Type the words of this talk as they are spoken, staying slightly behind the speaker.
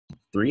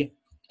Three,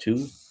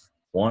 two,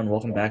 one.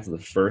 Welcome back to the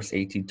first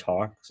AT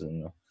Talks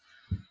and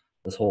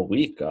this whole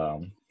week.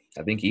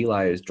 I think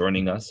Eli is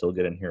joining us, so we'll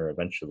get in here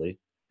eventually.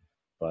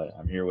 But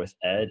I'm here with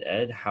Ed.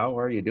 Ed, how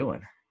are you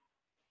doing?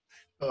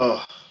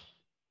 Oh,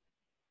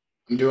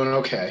 I'm doing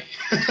okay.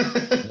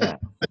 Yeah.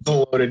 That's a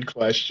loaded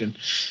question.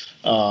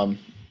 Um,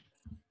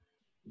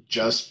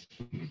 just,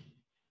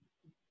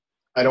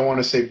 I don't want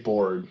to say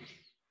bored,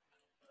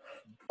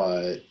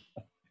 but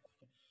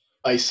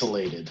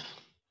isolated.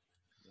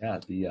 Yeah.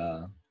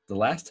 The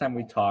last time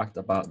we talked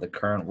about the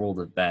current world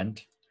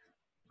event,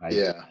 I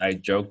Yeah. I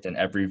joked in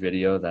every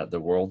video that the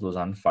world was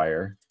on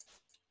fire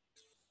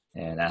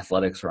and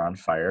athletics were on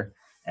fire.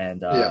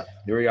 And Yeah.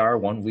 here we are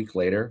 1 week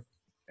later,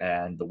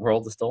 and the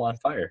world is still on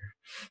fire.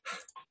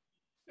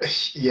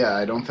 Yeah.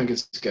 I don't think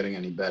it's getting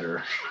any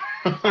better.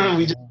 I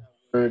We just know.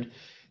 heard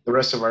the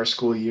rest of our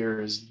school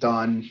year is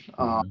done.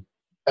 Mhm.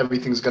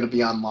 Everything's going to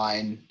be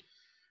online.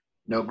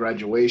 No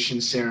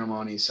graduation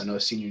ceremony, so no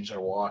seniors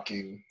are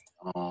walking.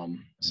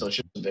 So it's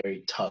just a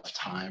very tough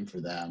time for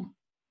them.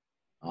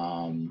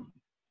 Um,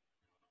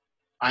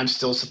 I'm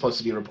still supposed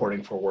to be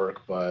reporting for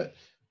work, but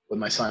with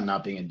my son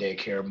not being in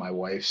daycare, my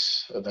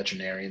wife's a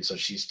veterinarian, so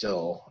she's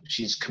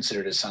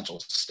considered essential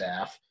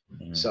staff.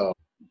 Mhm. So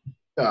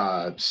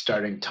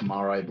starting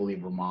tomorrow, I believe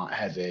Vermont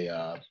has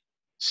a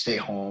stay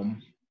at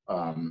home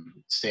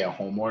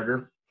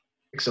order,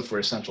 except for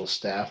essential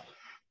staff.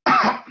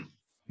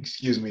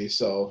 Excuse me.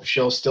 So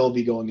she'll still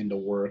be going into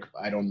work.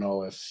 I don't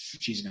know if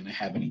she's going to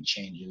have any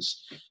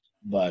changes,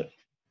 but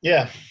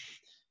yeah,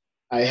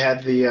 I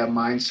had the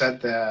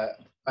mindset that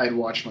I'd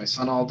watch my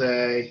son all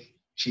day.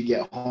 She'd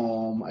get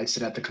home. I'd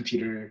sit at the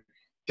computer,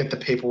 get the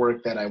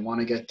paperwork that I want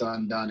to get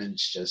done, and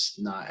it's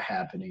just not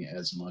happening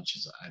as much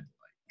as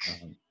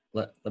I'd Um,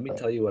 let me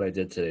tell you what I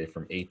did today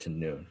from 8 to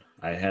noon.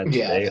 like.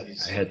 Yeah, I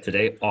please. had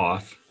today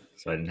off,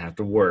 so I didn't have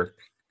to work,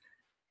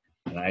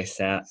 and I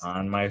sat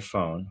on my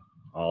phone,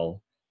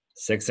 all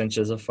 6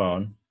 inches of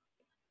phone,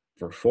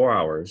 for 4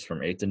 hours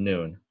from 8 to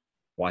noon,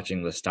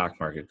 watching the stock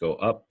market go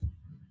up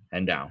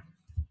and down.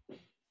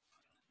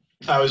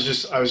 I was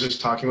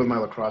just talking with my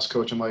lacrosse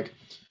coach. I'm like,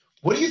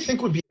 what do you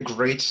think would be a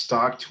great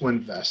stock to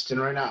invest in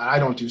right now? I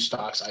don't do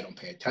stocks. I don't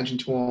pay attention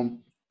to them.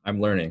 I'm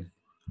learning.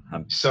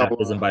 I'm So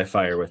baptism by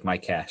fire with my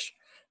cash.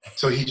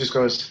 so he just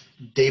goes,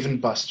 Dave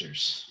and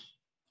Buster's.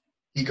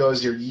 He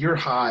goes, your year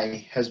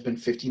high has been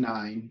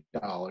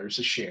 $59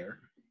 a share,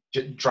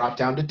 dropped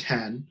down to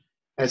 10.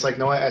 And it's like,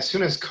 no, as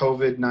soon as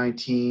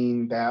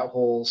COVID-19, that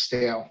whole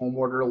stay at home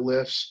order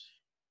lifts,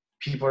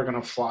 people are going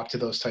to flock to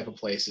those type of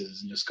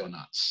places and just go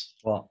nuts.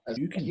 Well, As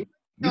you you can you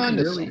can on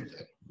to really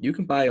something. you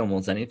can buy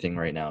almost anything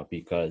right now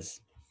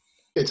because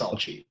It's all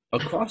cheap.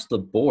 across the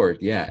board,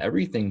 yeah,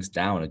 everything's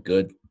down a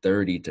good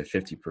 30 to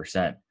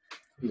 50%.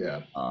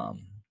 Yeah.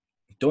 Um,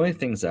 the only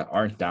things that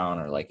aren't down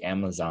are like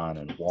Amazon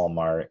and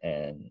Walmart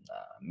and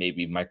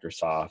maybe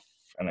Microsoft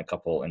and a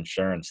couple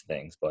insurance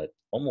things, but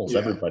almost Yeah.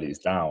 everybody's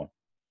down.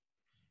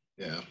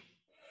 Yeah.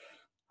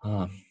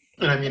 Um,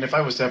 And I mean, if I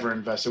was to ever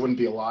invest, it wouldn't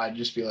be a lot. I'd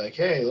just be like,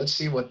 hey, let's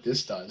see what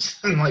this does,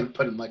 and like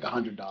put in like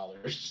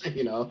 $100,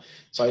 you know.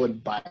 So I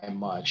wouldn't buy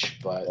much,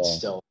 but well,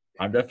 still,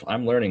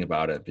 I'm learning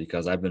about it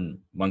because I've been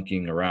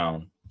monkeying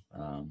around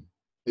um,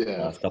 the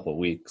yeah, last couple of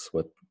weeks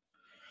with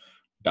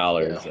yeah,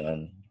 dollars,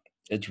 and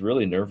it's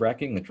really nerve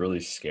wracking. It's really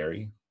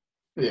scary.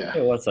 yeah.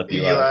 Hey, what's up,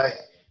 Eli? Eli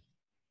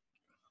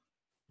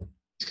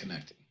is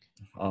connecting.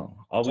 All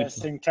we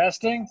Testing,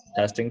 testing.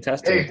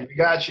 testing. Hey, we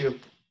got you.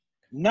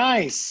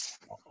 Nice.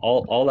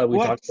 All that we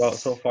talked about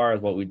so What's far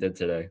is what we did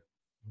today.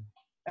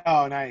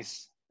 oh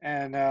nice.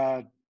 And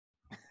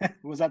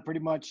was that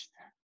pretty much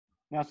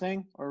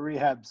nothing or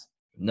rehabs?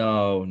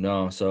 No.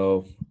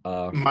 So,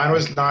 Mine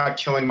was not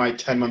killing my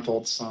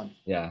 10-month-old son.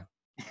 yeah,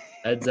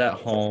 Ed's at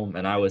home,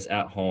 and I was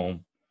at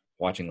home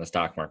watching the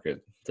stock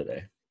market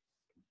today.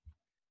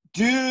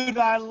 Dude,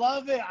 I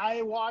love it.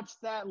 I watch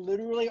that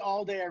literally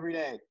all day, every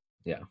day.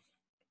 Yeah.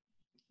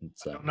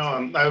 It's,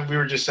 No, we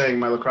were just saying,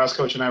 my lacrosse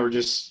coach and I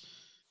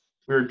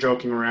we were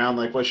joking around,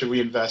 like, what should we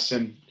invest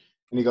in?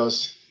 And he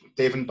goes,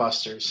 Dave and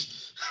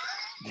Buster's.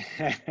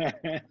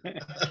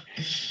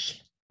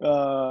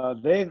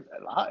 They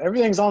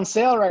everything's on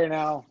sale right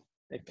now.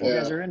 If you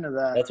guys Yeah. are into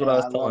that, that's what I yeah,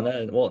 was I telling love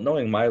it. Ed. Well,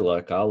 knowing my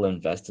luck, I'll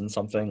invest in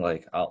something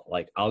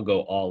I'll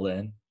go all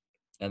in,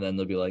 and then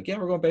they'll be like, "Yeah,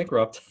 we're going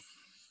bankrupt."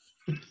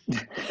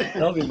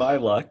 That'll be my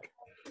luck.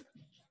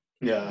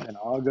 Yeah. And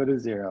I'll go to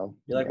zero.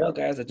 You're like, "Well,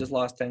 guys, I just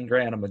lost 10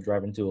 grand. I'm gonna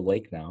drive into a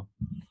lake now."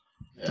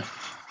 Yeah.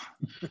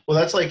 Well,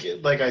 that's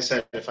like I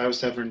said, if I was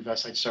to ever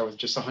invest, I'd start with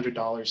just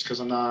 $100 because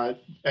I'm not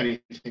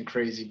anything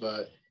crazy.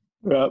 But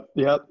Yep.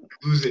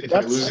 if I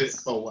lose it,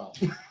 oh well,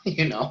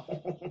 you know.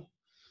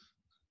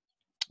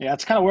 Yeah,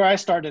 it's kind of where I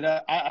started.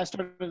 I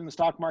started in the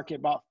stock market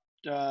about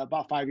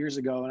 5 years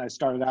ago, and I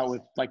started out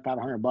with like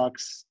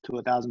 $500 to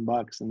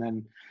 $1,000, and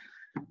then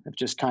I've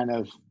just kind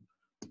of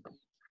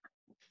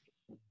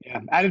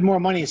added more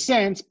money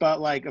since. But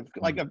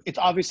it's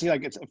obviously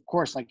like it's of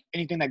course like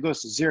anything that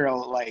goes to zero,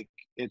 like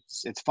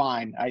it's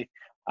fine.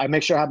 I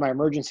make sure I have my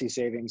emergency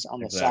savings on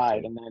the side,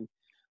 Exactly. and then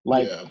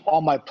Like Yeah.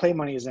 all my play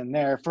money is in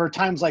there for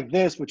times like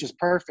this, which is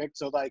perfect.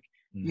 So like,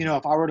 you know,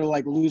 if I were to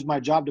like lose my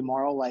job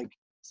tomorrow, like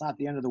it's not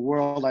the end of the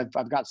world.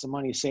 I've got some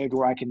money saved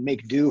where I can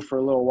make do for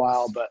a little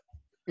while. But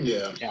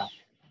Yeah.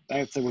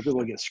 that's where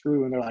people get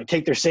screwed when they're like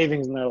take their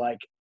savings and they're like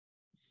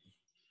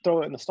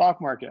throw it in the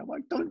stock market. I'm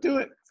like, don't do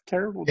it. It's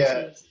terrible.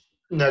 Yeah.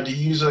 Now, do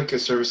you use like a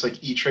service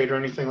like E-Trade or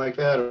anything like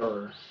that,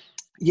 or?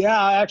 Yeah,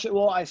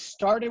 I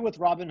started with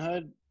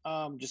Robinhood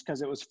just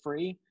because it was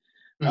free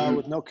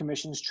with no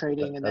commissions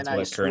trading, and That's then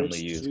what I I currently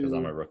switched use because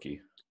I'm a to.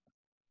 rookie.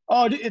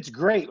 Oh, it's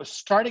great.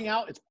 Starting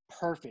out, it's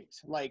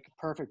perfect. Like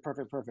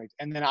perfect.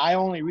 And then I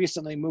only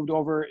recently moved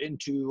over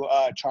into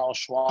Charles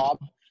Schwab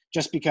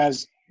just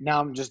because now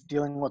I'm just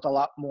dealing with a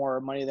lot more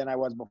money than I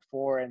was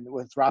before. And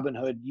with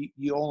Robinhood,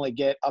 you only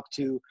get up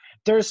to,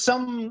 there's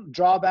some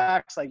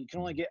drawbacks. Like you can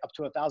only get up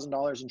to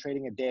 $1,000 in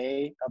trading a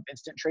day of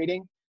instant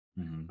trading.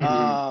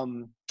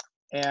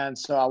 And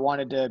so I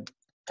wanted to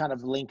kind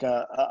of link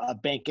a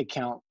bank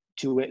account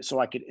to it so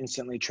I could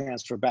instantly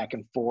transfer back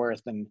and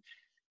forth. And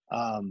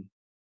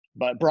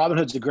but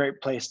Robinhood's a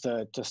great place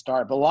to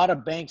start. But a lot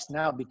of banks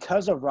now,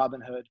 because of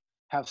Robinhood,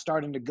 have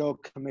starting to go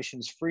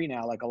commissions free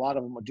now. Like a lot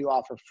of them do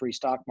offer free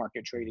stock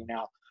market trading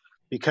now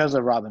because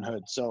of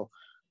Robinhood. So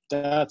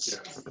that's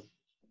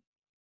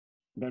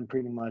been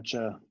pretty much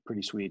a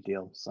pretty sweet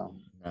deal. So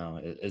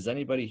Now, is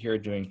anybody here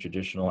doing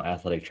traditional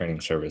athletic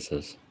training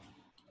services?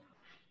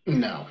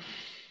 No.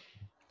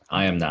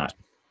 I am not.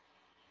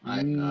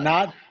 I'm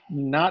not.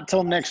 not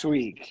till next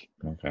week.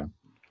 Okay.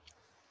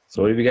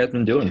 So what have you guys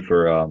been doing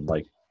for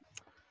like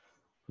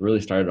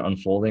really started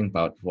unfolding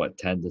about what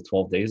 10 to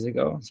 12 days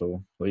ago?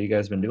 So what have you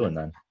guys been doing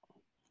then?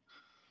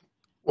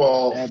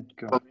 Well,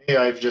 for me,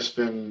 I've just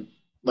been,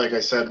 like I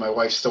said, my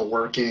wife's still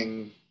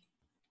working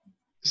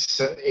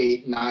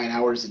 8, 9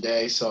 hours a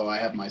day, so I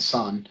have my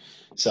son,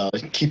 so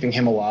keeping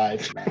him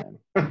alive,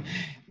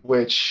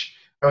 which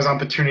I was on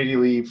paternity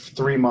leave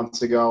 3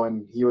 months ago,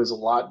 and he was a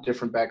lot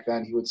different back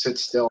then. He would sit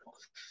still.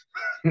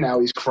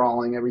 Now he's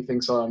crawling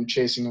everything, so I'm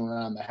chasing him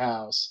around the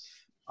house.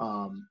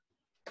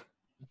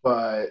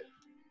 But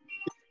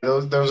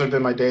those have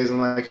been my days, and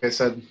like I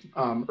said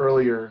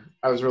earlier,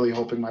 I was really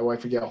hoping my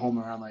wife would get home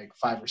around like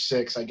 5 or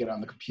 6. I get on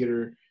the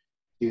computer,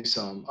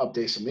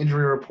 update some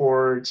injury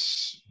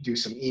reports, do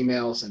some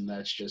emails, and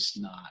that's just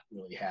not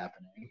really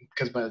happening.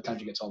 Because by the time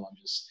she gets home,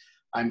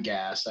 I'm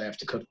gassed. I have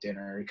to cook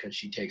dinner because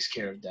she takes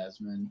care of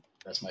Desmond.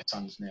 That's my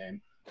son's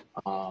name.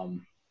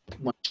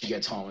 When she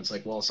gets home, it's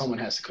like, well, someone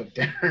has to cook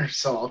dinner,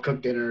 so I'll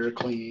cook dinner,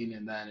 clean,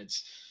 and then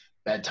it's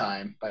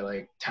bedtime by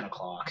like 10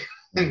 o'clock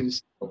and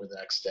over the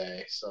next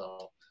day.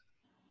 So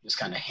just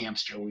kind of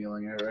hamster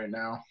wheeling it right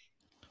now.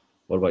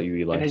 What about you,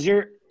 Eli? And is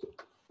your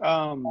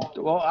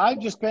well, I've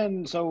just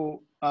been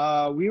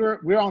we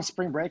were on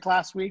spring break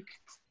last week,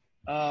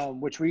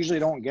 which we usually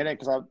don't get it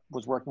because I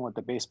was working with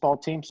the baseball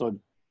team. So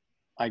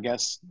I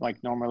guess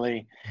like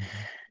normally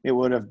it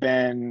would have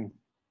been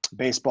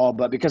baseball,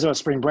 but because it was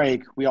spring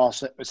break, we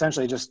also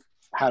essentially just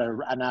had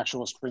an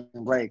actual spring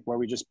break where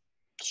we just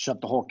shut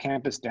the whole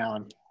campus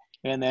down.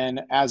 And then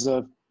as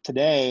of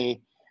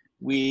today,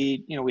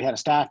 we had a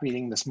staff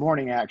meeting this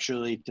morning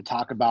actually to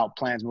talk about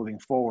plans moving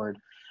forward.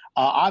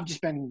 I've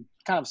just been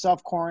kind of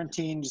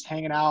self-quarantined, just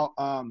hanging out,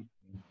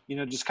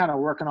 just kind of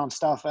working on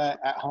stuff at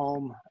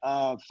home,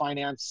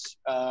 finance,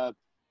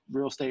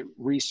 real estate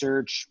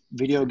research,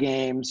 video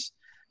games,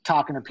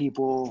 talking to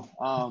people,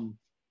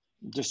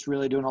 just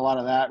really doing a lot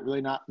of that,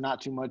 really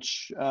not too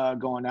much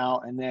going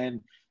out. And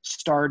then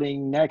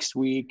starting next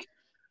week,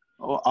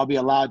 I'll be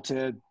allowed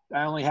to –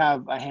 I only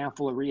have a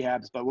handful of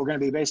rehabs, but we're going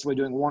to be basically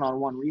doing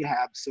one-on-one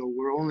rehab. So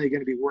we're only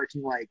going to be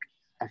working like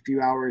a few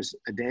hours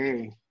a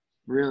day,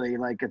 really.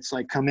 Like it's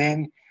like come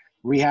in,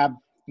 rehab,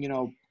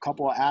 a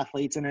couple of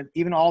athletes, and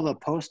even all the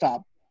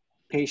post-op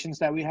patients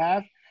that we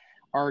have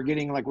are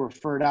getting like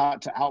referred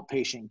out to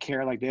outpatient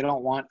care. Like they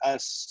don't want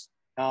us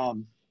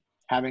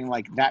having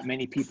like that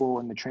many people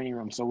in the training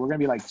room. So we're going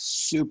to be like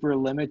super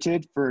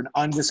limited for an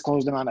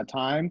undisclosed amount of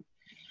time.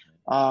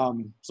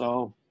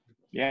 So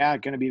yeah,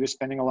 going to be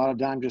spending a lot of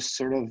time just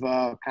sort of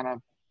kind of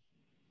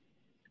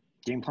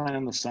game plan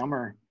in the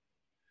summer.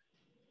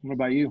 What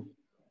about you?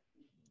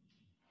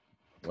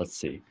 Let's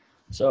see.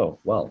 So,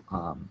 well,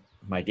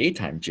 my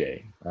daytime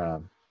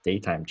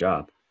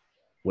job,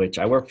 which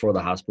I work for the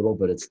hospital,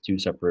 but it's 2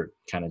 separate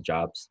kind of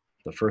jobs.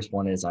 The first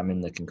one is I'm in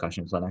the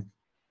concussion clinic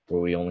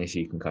where we only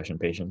see concussion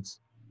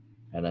patients.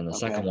 And then the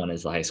second one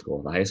is the high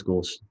school. The high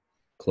school's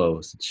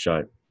closed, it's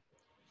shut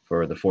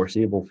for the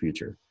foreseeable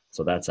future.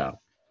 So that's out.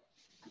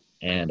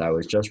 And I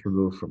was just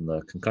removed from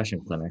the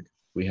concussion clinic.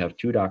 We have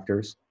 2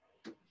 doctors.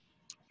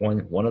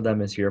 One of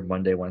them is here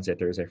Monday, Wednesday,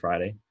 Thursday,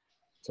 Friday.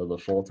 So the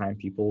full-time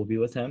people will be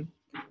with him.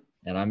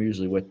 And I'm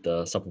usually with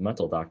the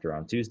supplemental doctor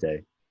on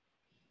Tuesday.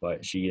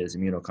 But she is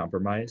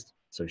immunocompromised,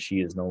 so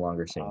she is no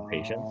longer seeing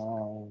patients.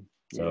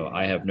 So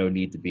I have no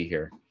need to be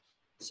here.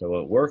 So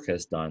what work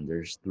has done,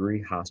 there's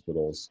 3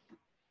 hospitals,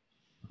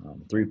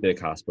 3 big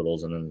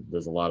hospitals, and then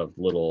there's a lot of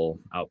little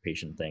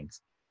outpatient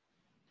things.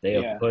 They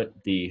have put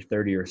the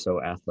 30 or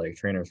so athletic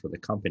trainers for the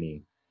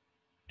company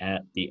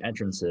at the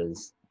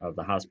entrances of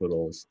the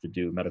hospitals to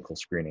do medical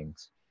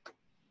screenings.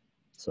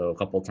 So a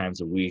couple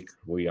times a week,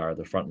 we are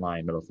the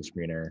frontline medical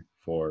screener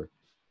for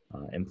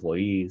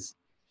employees,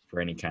 for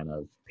any kind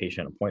of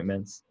patient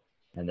appointments,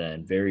 and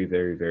then very,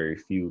 very, very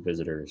few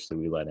visitors that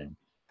we let in.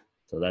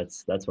 So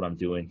that's what I'm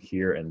doing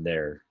here and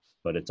there,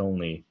 but it's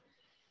only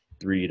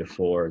 3 to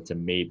 4 to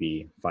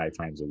maybe 5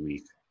 times a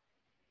week.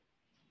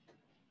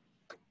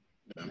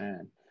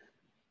 Man,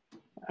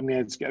 I mean,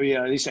 it's at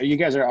least you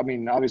guys are. I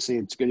mean, obviously,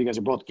 it's good. You guys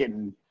are both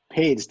getting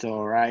paid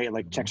still, right?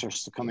 Like checks are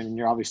still coming, and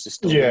you're obviously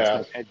still doing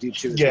stuff at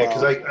D2 as Yeah, well.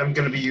 because I'm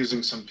going to be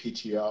using some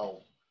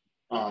PTO,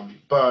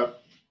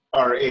 but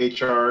our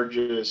HR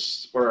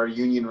or our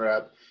union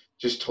rep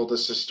just told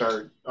us to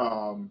start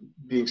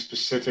being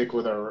specific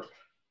with our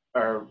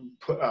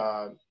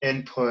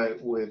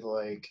input with,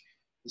 like,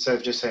 instead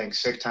of just saying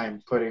sick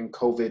time, put in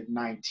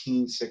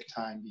COVID-19 sick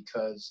time,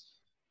 because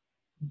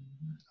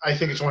I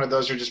think it's one of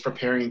those you're just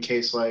preparing in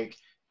case, like,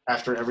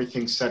 after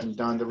everything's said and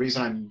done. The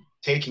reason I'm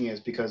taking it is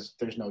because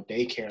there's no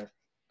daycare,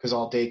 because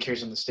all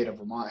daycares in the state of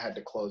Vermont had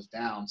to close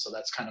down. So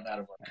that's kind of out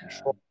of our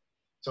control.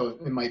 So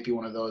it might be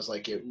one of those,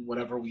 like,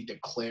 whatever we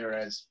declare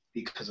as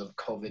because of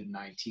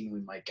COVID-19, we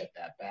might get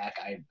that back.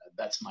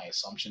 That's my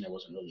assumption. It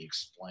wasn't really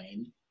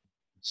explained.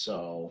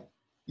 So,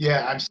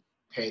 yeah, I'm still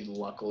paid,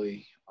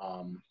 luckily.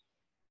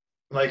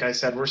 Like I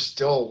said,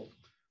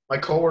 my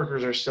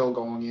coworkers are still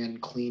going in,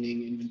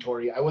 cleaning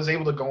inventory. I was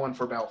able to go in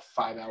for about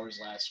 5 hours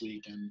last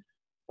week, and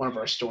one of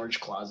our storage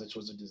closets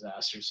was a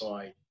disaster. So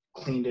I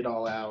cleaned it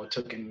all out,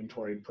 took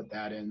inventory, put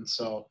that in.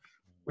 So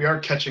we are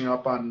catching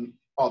up on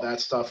all that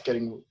stuff,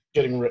 getting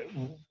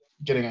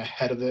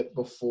ahead of it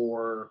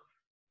before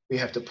we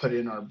have to put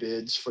in our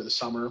bids for the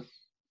summer.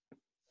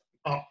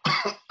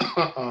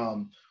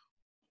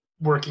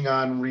 Working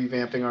on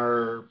revamping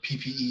our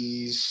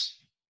PPEs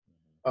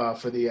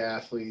for the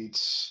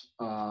athletes.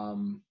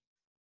 I'm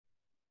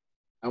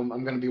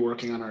going to be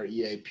working on our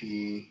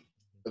EAP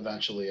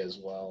eventually as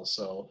well.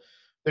 So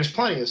there's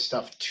plenty of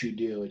stuff to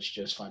do. It's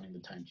just finding the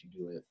time to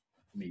do it,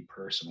 me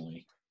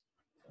personally.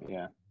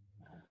 Yeah,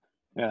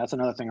 that's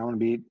another thing. I want to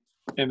be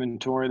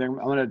inventory.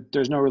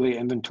 There's no really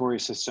inventory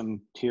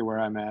system here where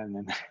I'm at, and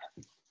then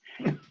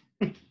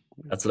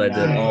that's what I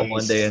did all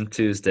Monday and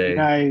Tuesday.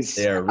 Nice.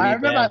 They are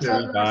revamped,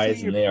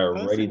 revised, and they are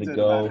ready to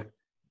go.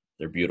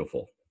 They're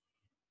beautiful.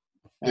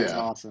 That's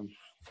awesome.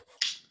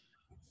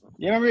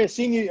 Yeah, I remember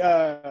seeing you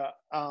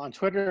on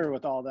Twitter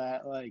with all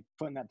that, like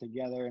putting that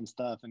together and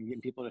stuff and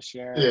getting people to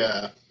share.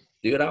 Yeah.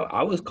 Dude,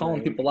 I was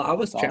calling people out. I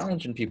was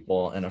challenging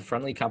people in a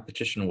friendly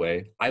competition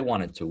way. I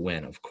wanted to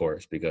win, of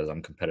course, because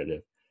I'm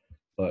competitive.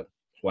 But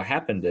what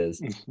happened is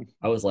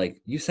I was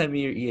like, you send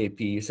me your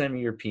EAP, you send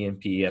me your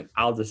PNP, and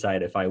I'll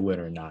decide if I win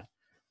or not.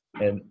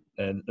 And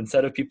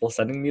instead of people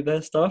sending me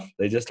this stuff,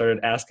 they just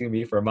started asking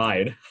me for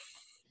mine.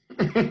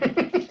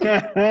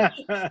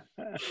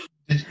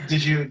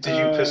 Did you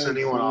piss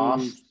anyone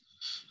off?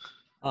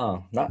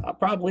 Oh, not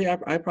probably.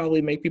 I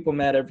probably make people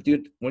mad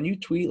dude. When you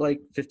tweet like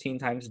 15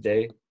 times a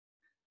day,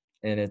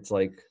 and it's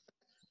like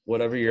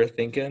whatever you're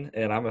thinking,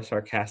 and I'm a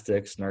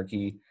sarcastic,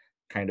 snarky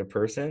kind of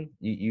person,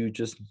 you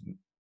just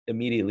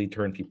immediately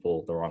turn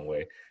people the wrong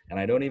way. And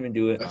I don't even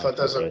do it on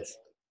purpose.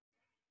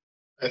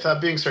 I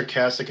thought being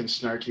sarcastic and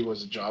snarky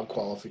was a job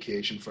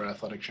qualification for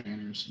athletic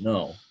trainers.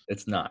 No,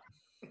 it's not.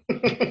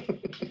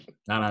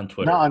 Not on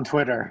Twitter. Not on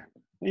Twitter.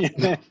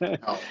 No.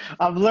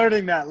 I'm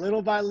learning that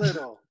little by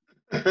little.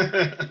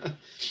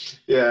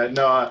 Yeah,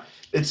 no,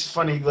 it's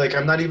funny. Like,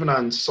 I'm not even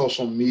on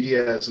social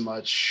media as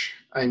much.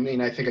 I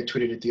mean, I think I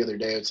tweeted it the other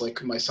day. It's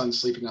like my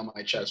son's sleeping on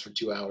my chest for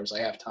 2 hours.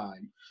 I have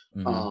time.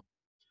 Mm-hmm.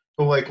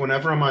 But like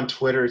whenever I'm on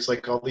Twitter, it's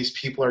like all these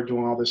people are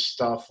doing all this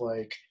stuff,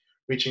 like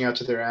reaching out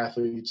to their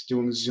athletes,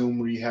 doing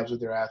Zoom rehabs with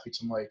their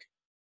athletes. I'm like,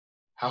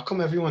 how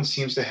come everyone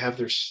seems to have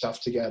their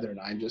stuff together and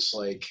I'm just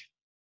like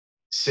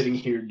sitting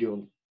here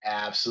doing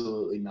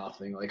absolutely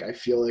nothing? Like, I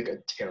feel like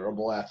a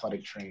terrible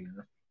athletic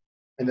trainer.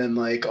 And then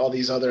like all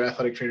these other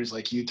athletic trainers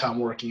like you, Tom,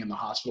 working in the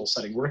hospital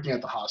setting, working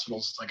at the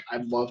hospitals, it's like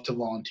I'd love to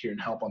volunteer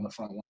and help on the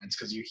front lines,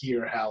 because you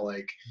hear how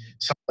like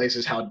some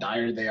places how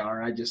dire they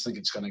are. And I just think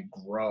it's going to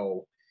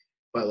grow.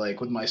 But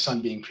like with my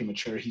son being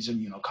premature, he's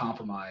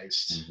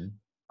immunocompromised.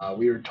 Mm-hmm.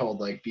 We were told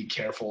like be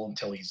careful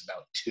until he's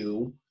about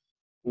 2,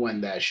 when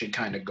that should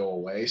kind of go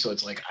away. So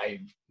it's like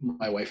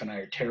my wife and I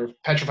are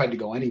petrified to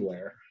go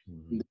anywhere.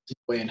 Mm-hmm. There's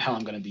no way in hell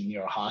I'm going to be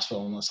near a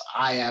hospital unless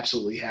I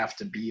absolutely have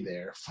to be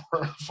there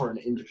for an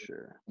injury.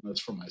 Sure.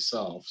 That's for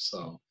myself.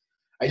 So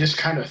I just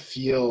kind of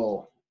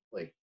feel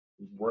like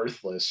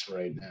worthless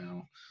right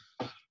now.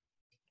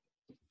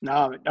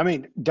 No, I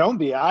mean, don't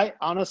be. I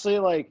honestly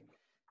like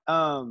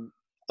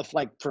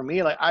for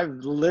me, like I've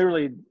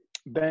literally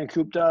been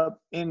cooped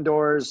up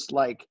indoors,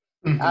 like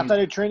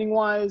athletic training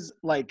wise.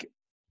 Like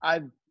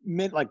I've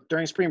meant like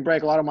during spring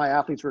break, a lot of my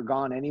athletes were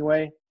gone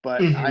anyway,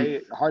 but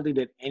I hardly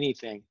did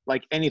anything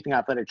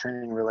athletic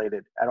training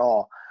related at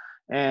all.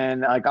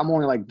 And like I'm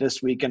only like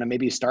this weekend to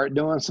maybe start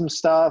doing some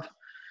stuff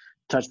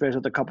touch base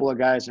with a couple of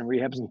guys in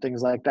rehabs and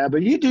things like that.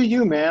 But you do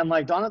you, man.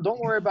 Like, don't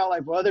worry about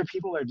like what other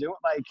people are doing.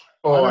 Like,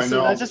 Oh, honestly,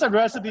 I know. that's just a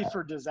recipe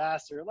for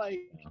disaster. Like,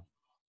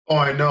 Oh,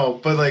 I know.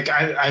 But like,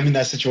 I'm in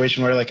that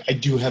situation where like I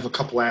do have a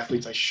couple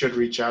athletes I should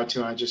reach out to,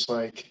 and I just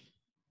like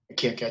I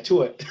can't get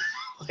to it.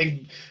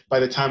 Like by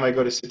the time I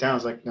go to sit down,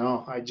 it's like,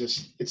 no,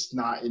 it's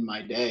not in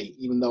my day.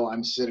 Even though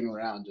I'm sitting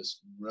around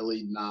just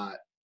really not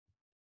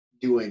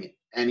doing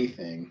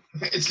anything.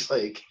 It's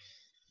like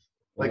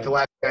the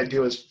last thing I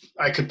do is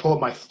I could pull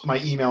up my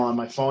email on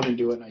my phone and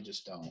do it, and I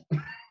just don't.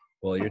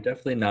 Well, you're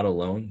definitely not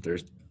alone.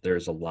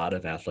 There's a lot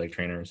of athletic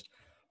trainers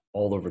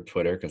all over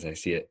Twitter, because I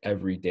see it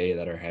every day,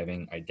 that are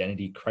having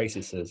identity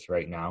crises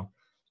right now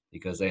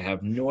because they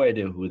have no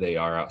idea who they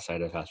are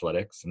outside of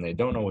athletics, and they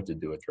don't know what to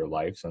do with their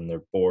lives, and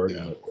they're bored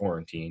and they're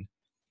quarantined,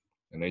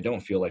 and they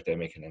don't feel like they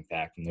make an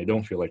impact, and they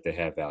don't feel like they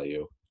have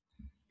value.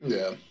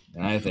 Yeah.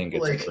 And I think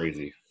it's Like,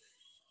 crazy.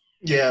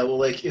 Yeah, well,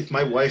 like if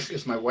my wife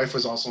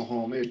was also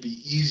home, it'd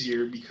be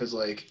easier because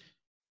like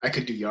I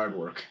could do yard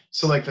work.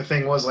 So like the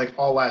thing was like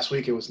all last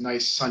week it was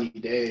nice sunny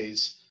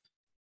days,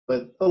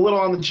 but a little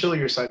on the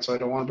chillier side. So I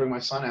don't want to bring my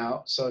son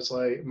out. So it's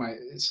like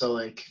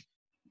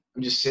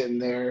I'm just sitting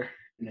there,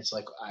 and it's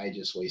like I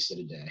just wasted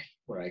a day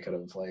where I could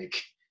have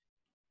like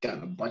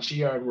gotten a bunch of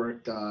yard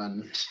work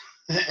done,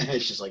 and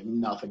it's just like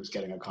nothing's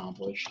getting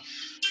accomplished.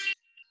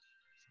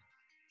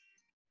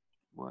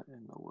 what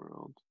in the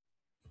world?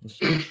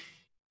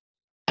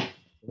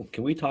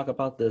 Can we talk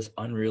about this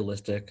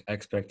unrealistic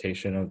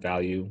expectation of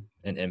value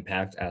and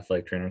impact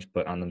athletic trainers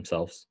put on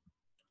themselves?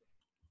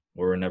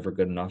 Where we're never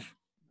good enough?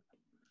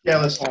 Yeah,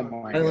 let's Oh talk.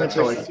 my That's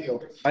how I God.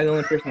 feel. Am I the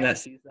only person that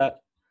sees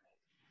that?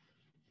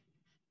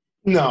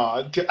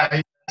 No,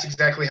 that's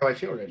exactly how I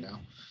feel right now.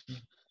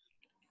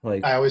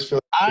 Like, I always feel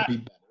like it could be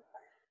better.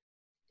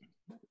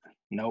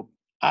 Nope.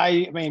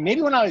 I mean,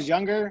 maybe when I was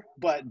younger,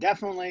 but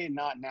definitely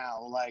not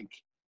now. Like,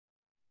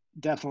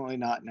 definitely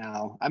not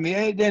now. I mean,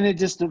 it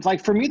just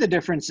like for me, the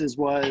differences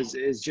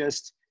is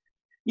just,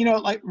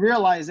 like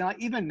realizing like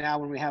even now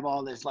when we have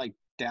all this like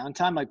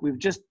downtime, like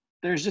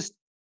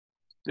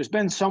there's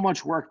been so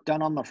much work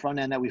done on the front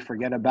end that we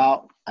forget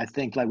about. I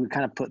think like we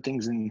kind of put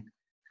things in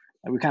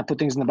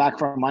the back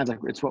of our minds, like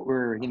it's what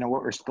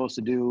we're supposed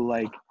to do.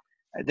 Like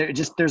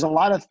there's a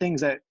lot of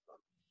things that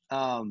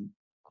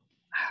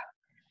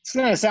it's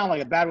gonna sound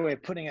like a bad way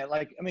of putting it.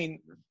 Like, I mean,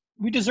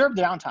 we deserve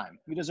the downtime.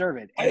 We deserve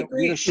it. I And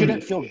agree. we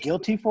shouldn't feel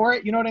guilty for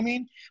it. You know what I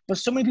mean? But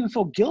so many people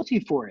feel guilty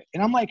for it.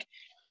 And I'm like,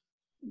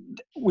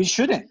 we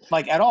shouldn't,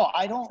 like, at all.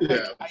 I don't like,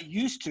 Yeah.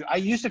 I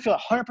used to feel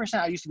 100%.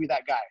 I used to be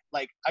that guy.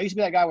 Like, I used to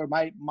be that guy where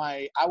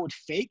I would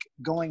fake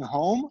going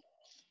home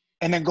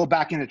and then go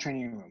back in the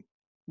training room.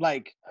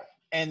 Like,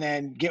 and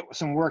then get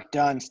some work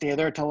done, stay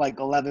there till like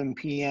 11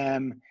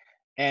 p.m.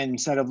 and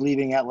instead of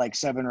leaving at like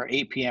 7 or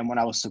 8 p.m. when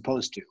I was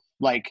supposed to.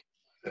 Like,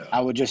 Yeah.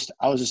 I was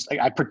just like,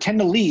 I pretend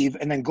to leave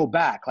and then go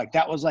back. Like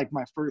that was like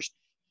my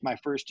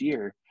first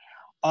year.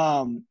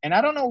 And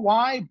I don't know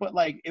why, but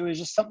like, it was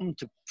just something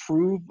to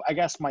prove, I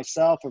guess,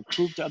 myself or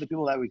prove to other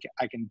people that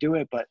I can do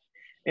it. But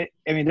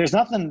I mean, there's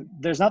nothing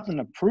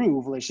to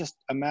prove. It's just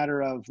a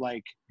matter of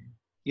like,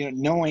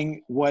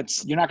 knowing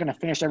you're not going to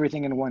finish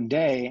everything in one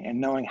day,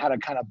 and knowing how to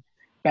kind of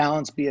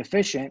balance, be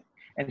efficient,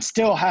 and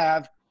still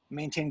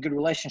maintain good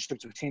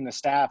relationships between the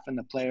staff and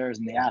the players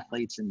and the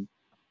athletes. And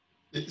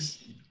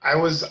I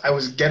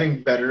was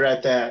getting better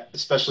at that,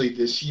 especially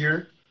this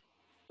year.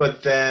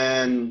 But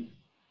then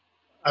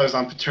I was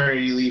on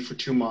paternity leave for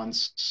 2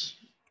 months,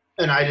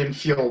 and I didn't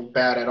feel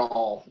bad at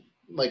all.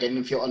 Like I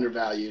didn't feel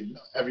undervalued.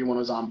 Everyone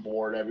was on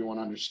board. Everyone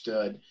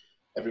understood.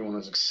 Everyone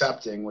was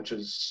accepting, which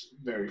was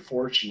very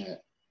fortunate.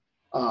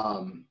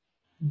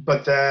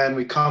 But then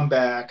we come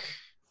back,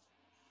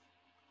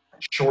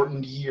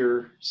 shortened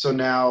year. So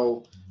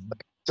now,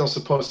 still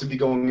supposed to be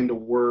going into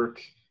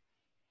work,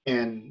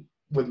 and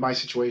with my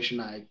situation,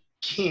 I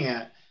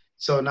can't.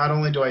 So not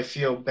only do I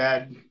feel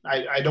bad,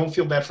 I don't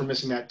feel bad for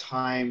missing that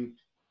time,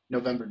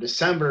 November,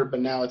 December,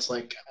 but now it's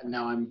like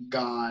now I'm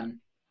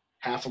gone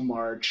half of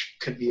March,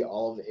 could be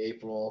all of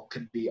April,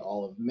 could be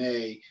all of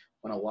May,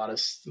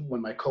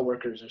 when my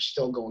coworkers are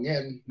still going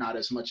in, not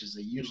as much as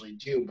they usually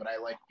do, but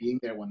I like being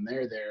there when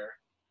they're there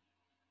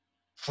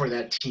for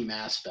that team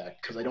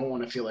aspect, because I don't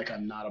want to feel like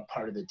I'm not a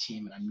part of the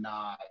team and I'm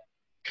not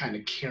kind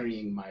of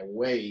carrying my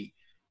weight.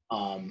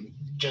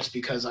 Just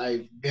because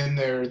I've been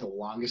there the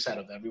longest out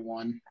of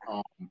everyone.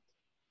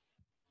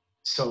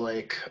 So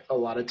like a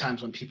lot of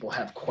times when people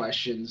have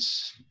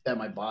questions that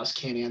my boss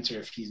can't answer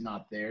if he's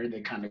not there,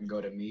 they kind of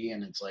go to me,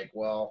 and it's like,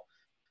 well,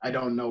 I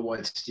don't know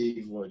what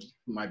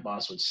my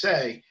boss would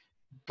say,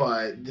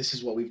 but this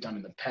is what we've done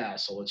in the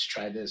past. So let's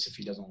try this. If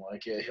he doesn't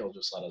like it, he'll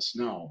just let us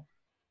know.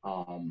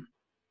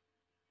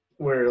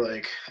 Where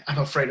like I'm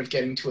afraid of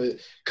getting to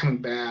it,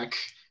 coming back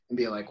and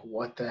be like,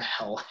 what the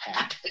hell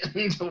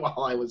happened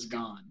while I was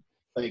gone?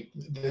 Like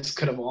this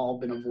could have all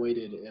been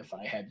avoided if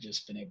I had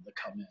just been able to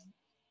come in.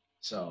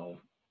 So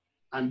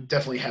I'm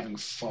definitely having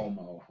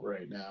FOMO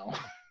right now.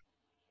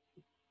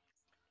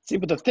 See,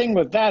 but the thing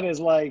with that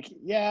is like,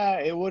 yeah,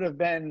 it would have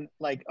been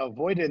like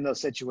avoided in those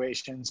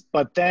situations,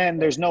 but then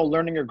there's no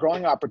learning or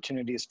growing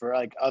opportunities for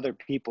like other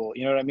people.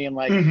 You know what I mean?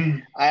 Like,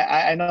 Mhm.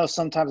 I know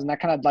sometimes, and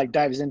that kind of like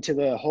dives into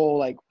the whole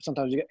like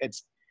sometimes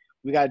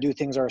we got to do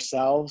things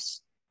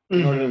ourselves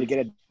in order to Mhm. get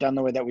it done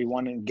the way that we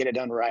want and get it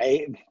done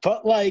right.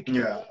 But like,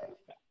 Yeah.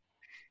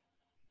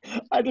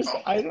 I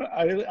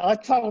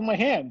like top of my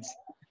hands.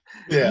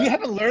 You Yeah.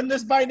 haven't learned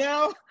this by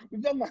now. We've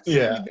done like so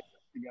many Yeah.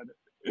 videos together.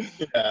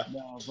 Yeah.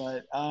 No,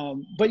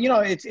 but you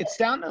know, it's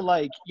down to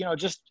like, you know,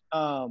 just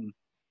but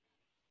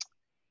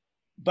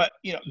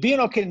you know, being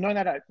okay knowing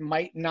that it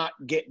might not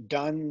get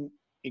done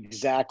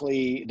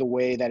exactly the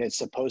way that it's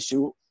supposed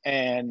to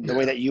and the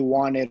way Yeah. that you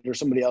want it or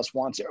somebody else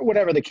wants it or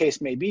whatever the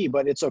case may be,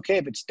 but it's okay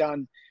if it's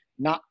done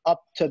not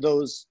up to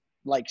those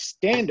like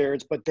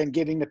standards, but then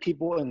giving the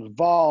people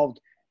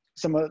involved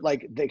some of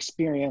like the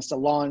experience,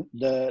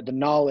 the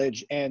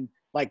knowledge and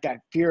like that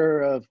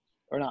fear of,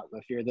 or not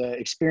the fear, the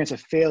experience of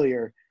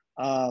failure,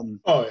 Oh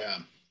yeah.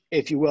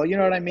 if you will, you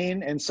know what I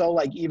mean? And so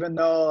like, even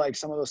though like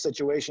some of those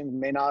situations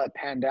may not have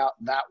panned out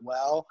that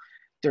well,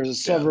 there's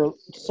a Yeah.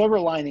 silver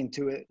lining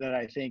to it that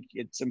I think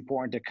it's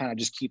important to kind of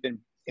just keep in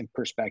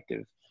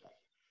perspective,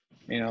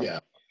 you know? Yeah.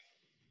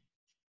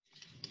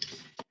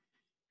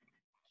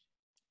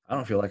 I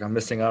don't feel like I'm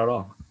missing out at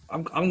all.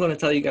 I'm going to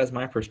tell you guys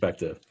my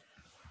perspective.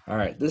 All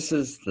right, this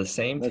is the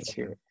same Let's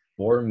hear thing it.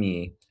 for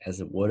me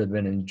as it would have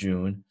been in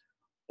June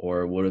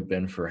or it would have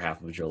been for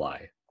half of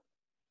July.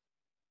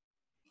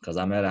 Because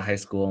I'm at a high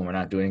school and we're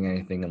not doing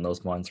anything in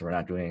those months. We're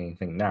not doing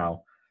anything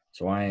now.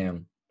 So I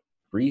am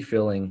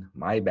refilling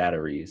my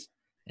batteries.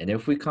 And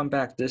if we come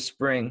back this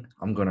spring,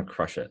 I'm going to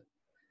crush it.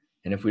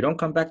 And if we don't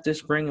come back this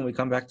spring and we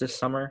come back this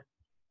summer,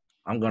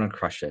 I'm going to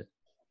crush it.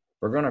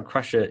 We're going to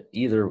crush it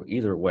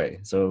either way.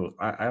 So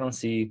I don't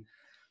see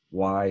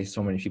why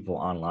so many people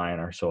online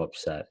are so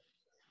upset.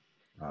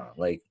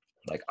 Like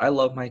I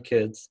love my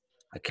kids.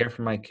 I care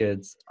for my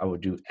kids. I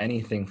would do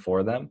anything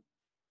for them.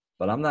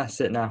 But I'm not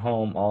sitting at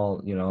home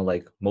all,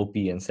 like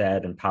mopey and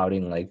sad and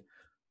pouting like,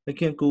 I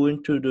can't go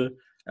into the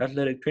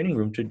athletic training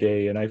room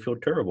today and I feel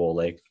terrible.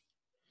 Like,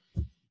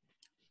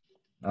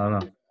 I don't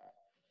know.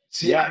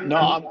 See, Yeah,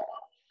 no,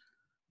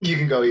 you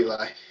can go,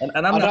 Eli. And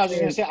I'm I not was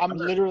just gonna saying, say, I'm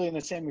literally in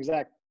the same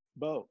exact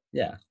boat.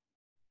 yeah.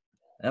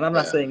 And I'm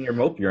not Yeah. saying you're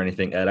mopey or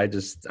anything, Ed.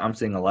 I'm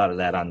seeing a lot of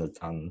that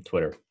on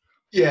Twitter.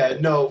 Yeah,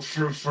 no,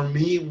 for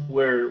me,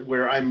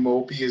 where I'm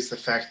mopey is the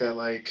fact that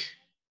like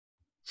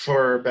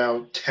for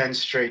about 10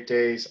 straight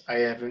days, I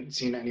haven't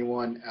seen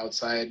anyone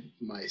outside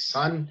my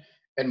son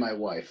and my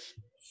wife.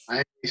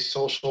 I'm a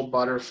social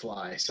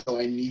butterfly, so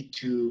I need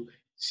to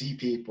see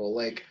people.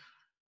 Like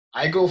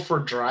I go for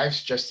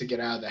drives just to get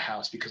out of the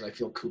house because I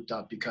feel cooped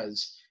up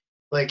because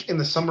like in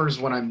the summers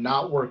when I'm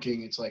not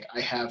working, it's like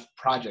I have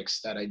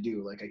projects that I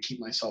do. Like I keep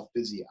myself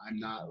busy. I'm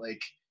not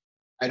like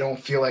I don't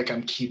feel like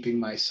I'm keeping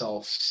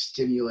myself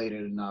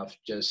stimulated enough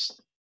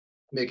just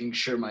making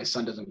sure my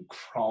son doesn't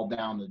crawl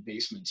down the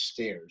basement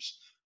stairs,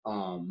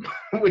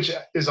 which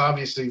is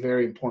obviously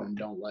very important.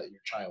 Don't let your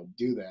child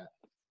do that.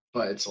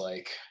 But it's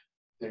like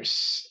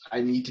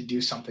I need to do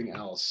something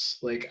else.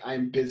 Like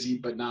I'm busy,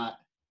 but not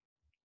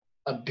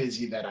a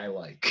busy that I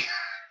like.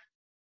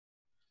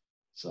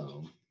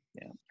 So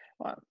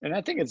Yeah. And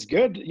I think it's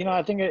good. You know,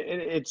 I think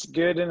it's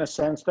good in a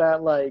sense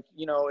that like,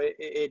 you know,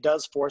 it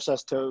does force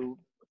us to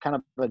kind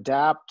of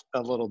adapt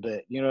a little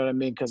bit. You know what I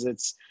mean? Because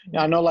it's, you know,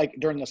 I know like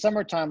during the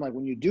summertime, like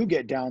when you do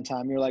get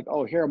downtime, you're like,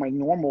 oh, here are my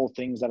normal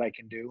things that I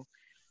can do.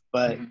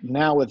 But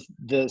now with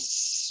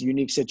this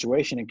unique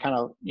situation, it kind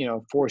of, you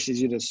know,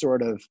 forces you to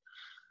sort of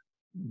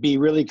be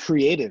really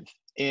creative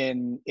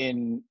in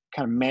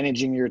kind of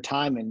managing your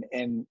time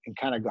and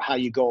kind of how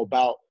you go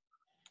about,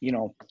 you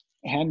know,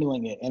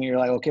 handling it. And you're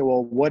like, okay,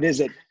 well, what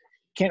is it?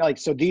 Can't like,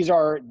 so these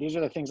are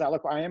the things I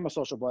look for. I am a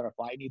social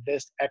butterfly. I need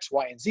this X,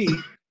 Y, and Z.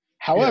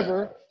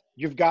 However, yeah,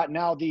 you've got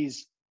now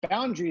these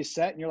boundaries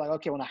set and you're like,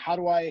 okay, well, now how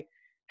do I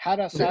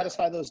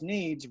satisfy those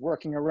needs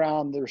working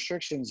around the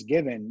restrictions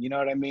given, you know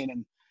what I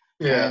mean?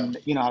 yeah, And,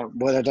 you know,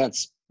 whether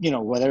that's, you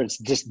know, whether it's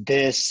just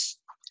this,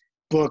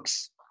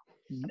 books,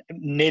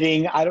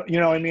 knitting, I don't, you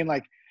know what I mean?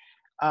 Like,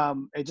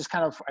 it just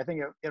kind of, I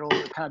think it'll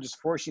kind of just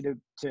force you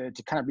to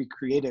kind of be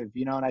creative,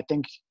 you know? And I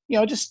think, you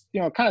know, just,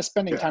 you know, kind of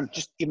spending time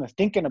just even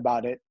thinking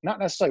about it, not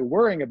necessarily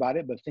worrying about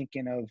it, but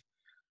thinking of,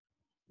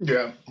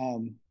 yeah.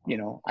 you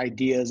know,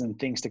 ideas and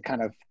things to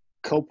kind of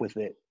cope with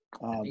it,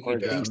 I think you or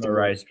just things to,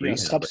 summarized you know, rehab right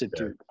there.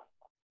 substitute.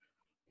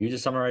 You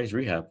just summarized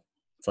rehab.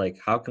 It's like,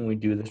 how can we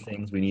do the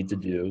things we need to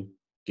do,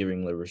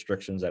 given the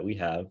restrictions that we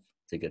have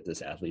to get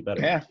this athlete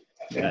better? Yeah.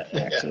 Yeah.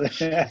 Actually.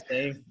 Yeah.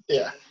 Same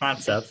Yeah.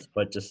 concepts,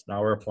 but just now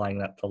we're applying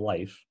that to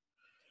life.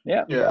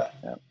 Yeah. Yeah.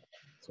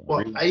 So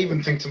Well, I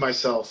even think to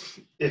myself,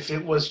 if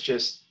it was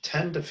just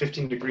 10 to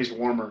 15 degrees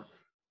warmer,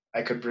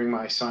 I could bring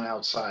my son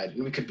outside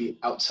and we could be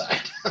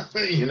outside,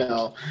 you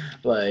know,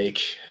 like,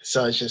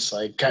 so it's just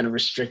like kind of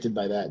restricted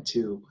by that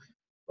too.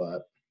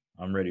 But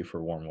I'm ready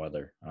for warm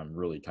weather. I'm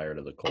really tired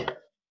of the cold.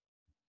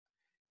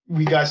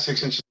 we got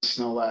 6 inches of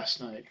snow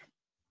last night.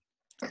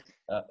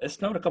 It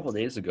snowed a couple of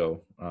days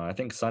ago. I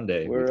think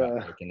Sunday we got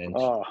like an inch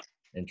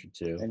or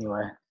two.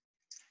 Anyway.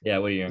 Yeah,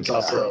 what are you in It's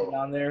California also-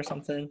 down there or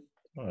something?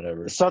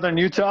 Whatever. Southern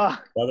Utah.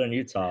 Southern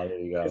Utah. There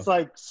you go. It's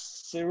like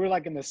so we're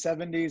like in the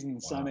 70s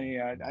and sunny.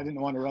 I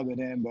didn't want to rub it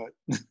in,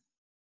 but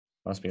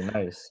Must be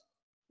nice.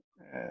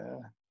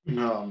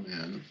 No,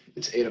 man.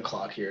 It's 8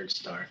 o'clock here. It's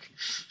dark.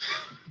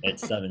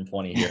 It's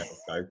 7:20 here.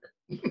 It's dark.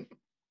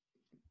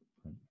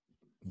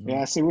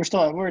 yeah. See, we're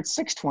at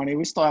 6:20.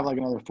 We still have like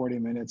another 40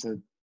 minutes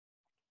of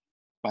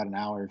about an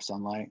hour of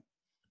sunlight.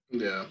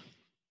 Yeah.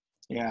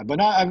 Yeah,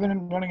 but I've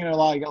been running into a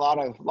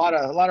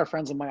lot of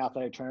friends of my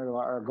athletic trainer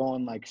are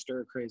going like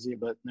stir crazy,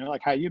 but they're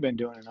like, "How you been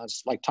doing?" And I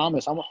was like,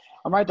 "Thomas, I'm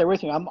right there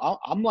with you.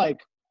 I'm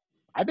like,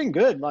 I've been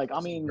good. Like, I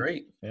mean,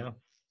 Great. Yeah.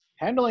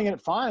 handling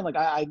it fine. Like,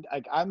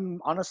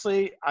 I'm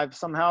honestly, I've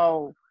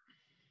somehow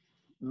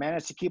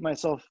managed to keep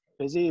myself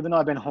busy, even though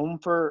I've been home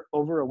for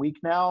over a week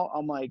now.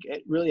 I'm like,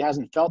 it really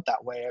hasn't felt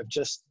that way. I've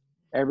just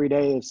every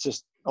day, it's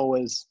just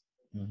always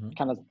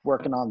kind of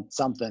working on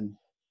something.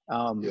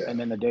 And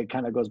then the day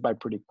kind of goes by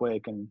pretty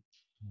quick. And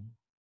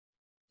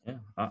yeah,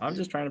 I'm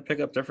just trying to pick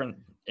up different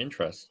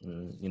interests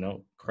and,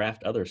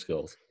 craft other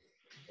skills,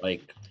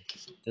 like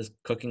just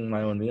cooking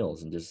my own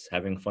meals and just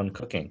having fun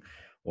cooking,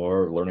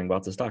 or learning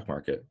about the stock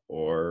market,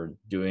 or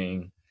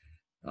doing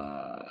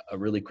a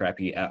really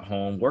crappy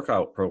at-home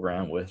workout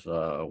program with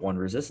one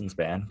resistance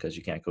band because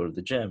you can't go to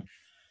the gym.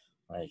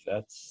 Like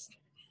that's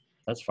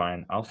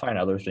fine. I'll find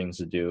other things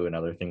to do and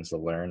other things to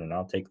learn, and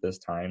I'll take this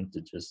time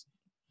to just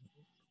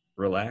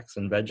relax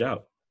and veg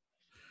out.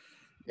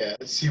 Yeah,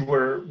 see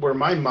where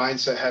my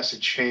mindset has to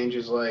change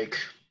is like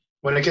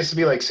when it gets to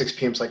be like 6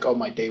 p.m. It's like, oh,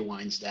 my day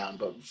winds down.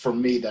 But for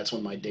me, that's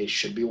when my day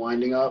should be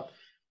winding up.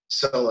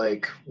 So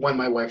like when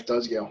my wife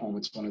does get home,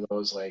 it's one of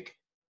those like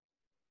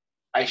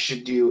I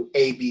should do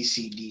A, B,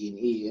 C, D, and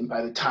E. And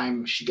by the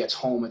time she gets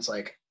home, it's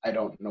like I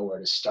don't know where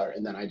to start.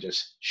 And then I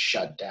just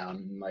shut down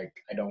and like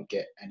I don't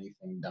get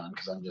anything done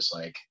because I'm just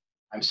like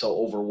I'm so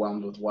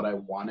overwhelmed with what I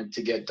wanted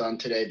to get done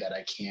today that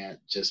I can't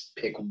just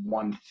pick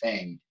one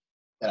thing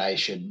that I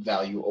should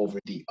value over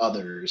the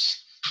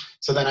others.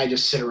 So then I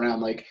just sit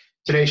around like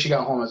today she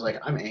got home, I was like,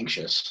 I'm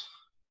anxious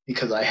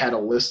because I had a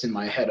list in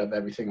my head of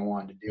everything I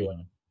wanted to do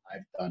and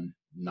I've done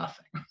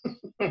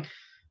nothing.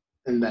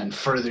 And then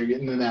further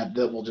into that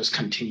will just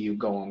continue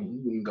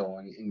going and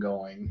going and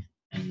going.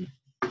 And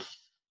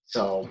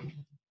so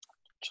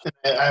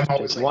I'm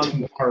always like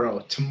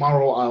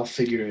tomorrow I'll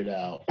figure it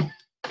out.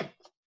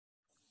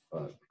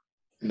 But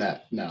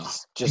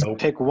just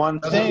pick one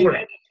thing.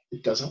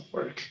 It doesn't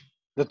work.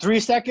 The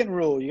 3-second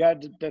rule. You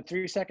got the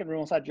 3-second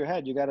rule inside your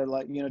head. You got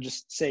to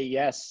just say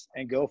yes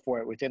and go for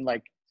it within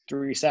like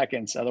 3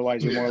 seconds.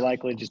 Otherwise, you're more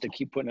likely just to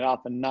keep putting it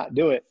off and not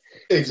do it.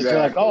 Exactly. So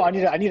you're like, oh, I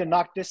need to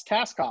knock this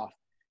task off.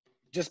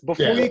 Just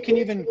before you can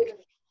even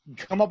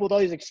come up with all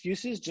these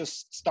excuses,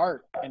 just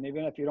start. And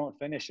even if you don't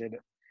finish it,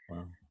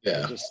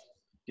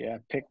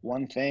 pick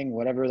one thing,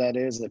 whatever that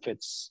is. If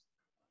it's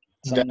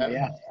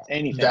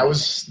anything. That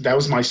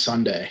was my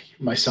Sunday.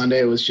 My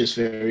Sunday was just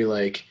very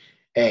like,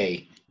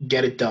 A,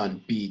 get it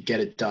done. B, get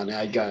it done. And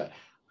I got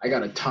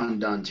a ton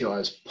done too. I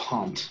was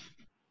pumped.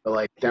 But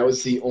like that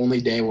was the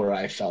only day where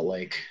I felt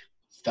like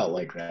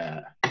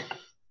that.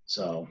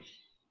 So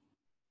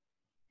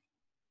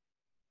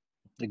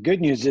the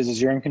good news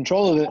is you're in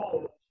control of it.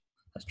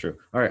 That's true.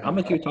 All right, I'm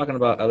gonna keep talking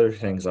about other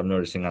things I'm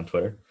noticing on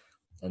Twitter,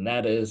 and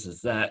that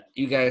is that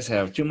you guys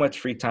have too much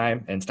free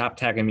time and stop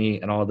tagging me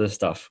and all this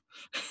stuff.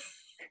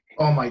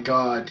 Oh my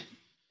God.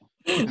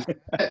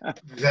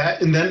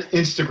 That and then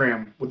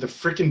Instagram with the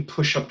freaking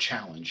push-up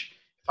challenge.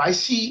 If I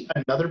see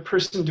another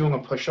person doing a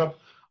push-up,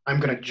 I'm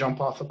gonna jump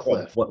off a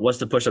cliff. What's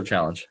the push-up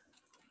challenge?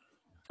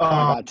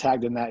 I got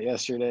tagged in that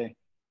yesterday.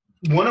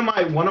 One of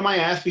my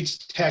athletes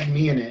tagged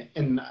me in it,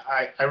 and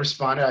I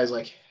responded. I was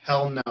like,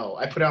 hell no.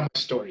 I put out my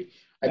story.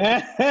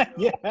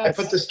 I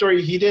put the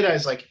story he did. I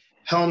was like,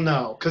 hell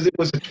no, because it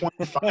was a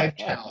 25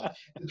 challenge,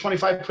 the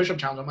 25 push-up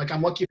challenge. I'm like,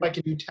 I'm lucky if I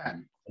can do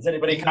 10. Is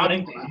anybody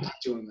counting? I'm not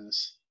doing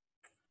this.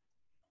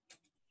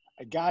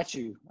 I got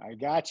you.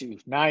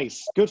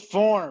 Nice. Good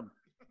form.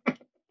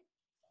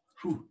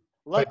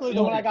 Luckily,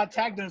 the one I got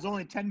tagged in was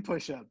only 10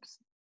 push-ups.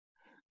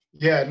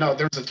 Yeah, no,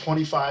 there was a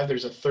 25,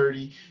 there's a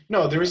 30.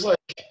 No, there was like...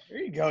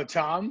 There you go,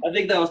 Tom. I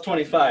think that was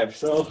 25.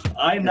 So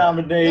I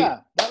nominate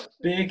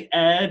Big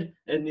Ed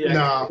and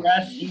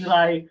Crash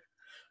Eli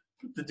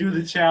to do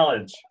the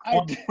challenge.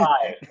 25.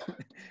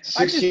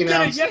 I just did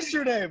it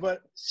yesterday,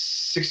 but...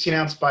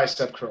 16-ounce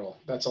bicep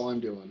curl. That's all I'm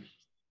doing.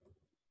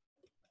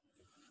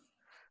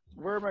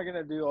 Where am I going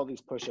to do all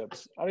these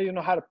push-ups? I don't even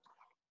know how to...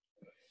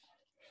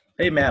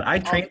 Hey, man, I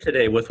trained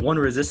today with one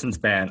resistance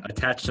band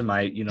attached to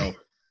my,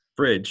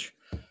 fridge.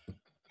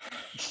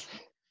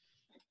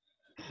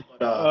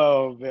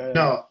 But, man.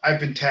 No, I've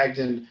been tagged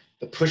in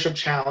the push-up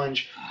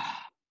challenge,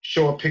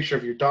 show a picture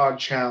of your dog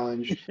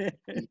challenge,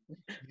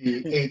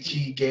 the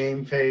AT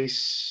game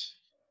face,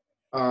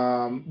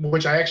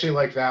 which I actually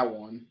like that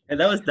one. And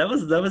that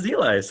was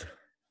Eli's.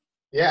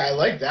 Yeah, I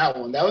like that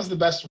one. That was the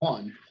best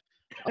one.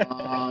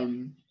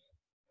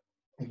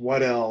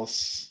 What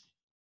else?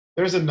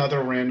 There's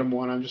another random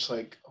one. I'm just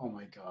like, oh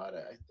my god,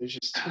 there's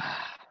just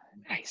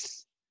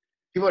Nice.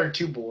 people are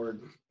too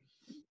bored.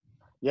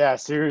 Yeah,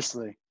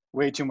 seriously.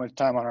 Way too much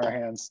time on our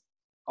hands.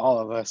 All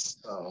of us.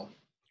 So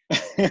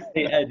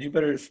Hey Ed, you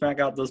better smack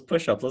out those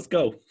push-ups. Let's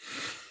go.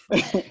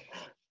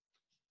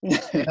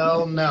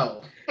 hell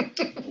no.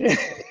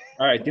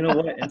 All right, you know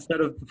what?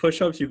 Instead of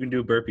push-ups, you can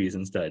do burpees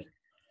instead.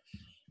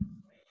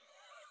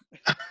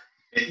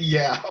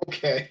 Yeah,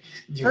 okay.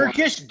 Do you want-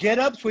 Turkish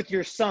get-ups with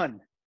your son.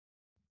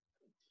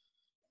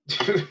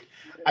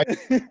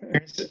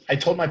 I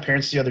told my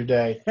parents the other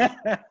day,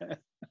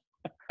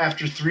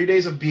 after 3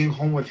 days of being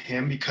home with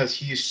him because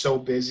he is so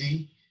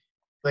busy,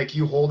 like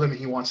you hold him and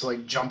he wants to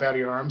like jump out of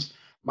your arms.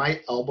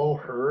 My elbow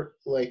hurt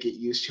like it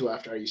used to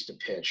after I used to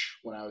pitch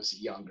when I was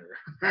younger.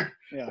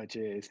 Yeah,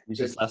 jeez. You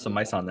should slap some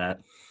ice on that.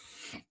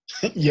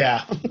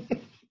 Yeah.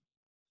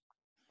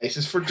 Ice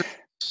is for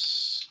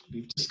drugs.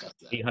 We've discussed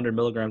that. 800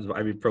 milligrams of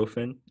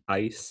ibuprofen,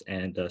 ice,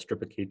 and a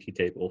strip of KT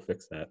tape will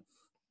fix that.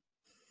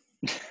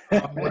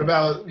 What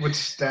about would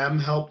STEM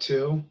help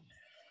too?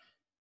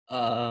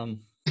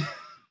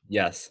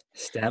 Yes,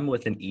 STEM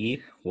with an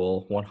E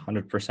will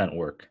 100%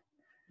 work.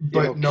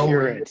 But It'll no,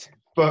 cure it.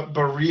 but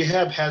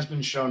rehab has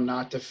been shown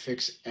not to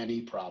fix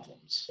any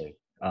problems.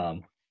 I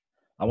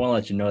want to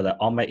let you know that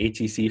all my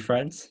ATC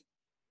friends,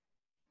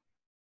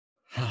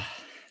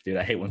 dude,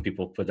 I hate when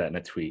people put that in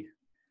a tweet.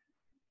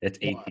 It's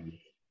Why? AT.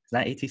 It's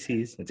not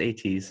ATCs. It's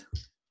ATs.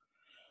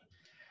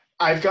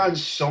 I've gotten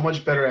so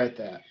much better at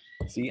that.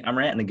 See, I'm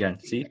ranting again.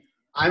 See,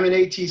 I'm an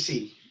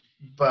ATC,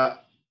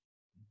 but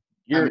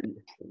you're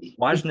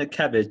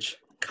Wojnakevich,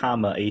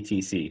 comma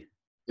ATC.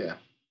 yeah.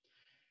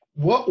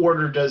 What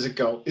order does it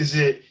go? Is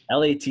it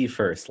LAT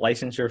first,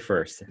 licensure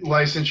first.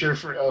 licensure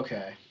for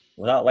okay?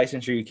 Without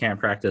licensure, you can't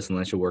practice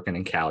unless you're working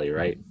in Cali,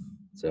 right?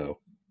 So,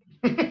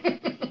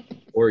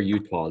 or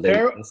Utah.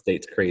 The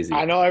state's crazy.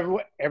 I know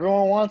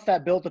everyone wants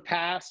that bill to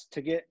pass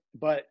to get,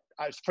 but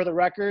for the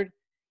record,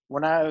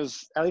 when I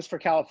was, at least for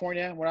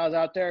California, when I was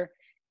out there,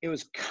 it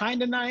was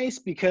kind of nice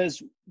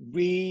because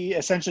we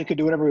essentially could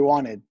do whatever we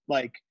wanted.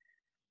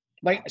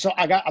 So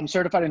I'm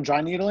certified in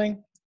dry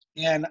needling,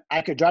 and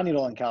I could dry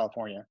needle in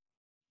California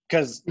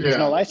because there's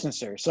no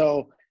licensure.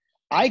 So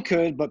I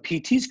could, but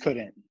PTs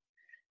couldn't.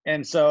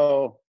 And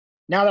so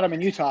now that I'm in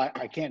Utah,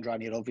 I can't dry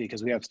needle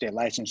because we have state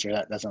licensure.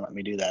 That doesn't let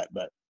me do that.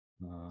 But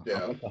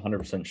I'm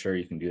 100% sure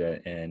you can do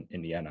that in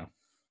Indiana.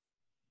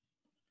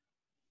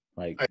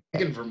 Like, I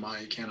think in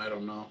Vermont you can. I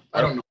don't know.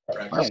 I don't know.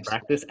 Our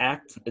practice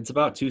act, it's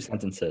about 2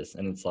 sentences,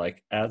 and it's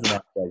like, as an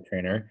athletic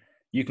trainer,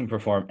 you can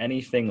perform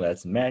anything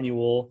that's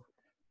manual,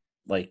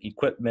 like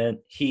equipment,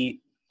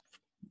 heat,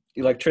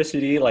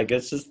 electricity. Like,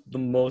 it's just the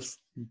most.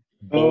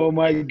 Oh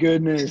my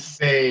goodness!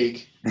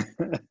 Vague.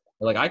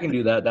 Like, I can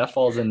do that. That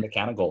falls in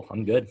mechanical.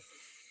 I'm good.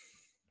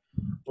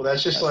 Well,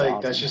 that's just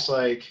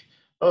like,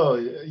 oh,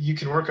 you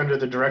can work under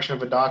the direction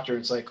of a doctor.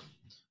 It's like,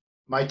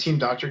 my team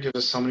doctor gives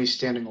us so many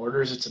standing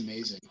orders. It's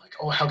amazing. Like,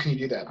 oh, how can you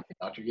do that? My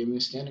doctor gave me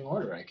a standing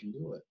order. I can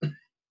do it.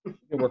 You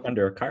can work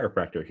under a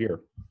chiropractor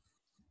here.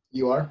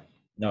 You are?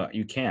 No,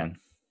 you can.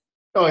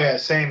 Oh yeah,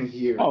 same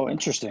here. Oh,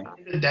 interesting. I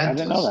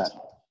didn't know that.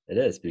 It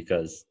is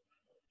because,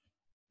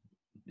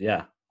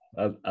 yeah,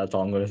 that's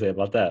all I'm going to say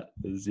about that.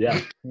 Is yeah.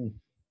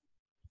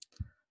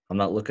 I'm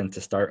not looking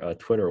to start a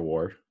Twitter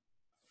war.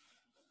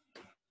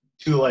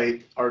 Too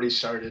late. Already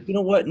started. You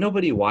know what?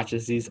 Nobody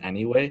watches these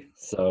anyway.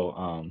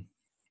 So,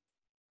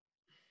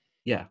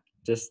 yeah,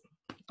 just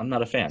I'm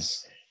not a fan.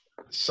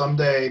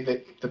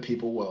 Someday the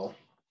people will.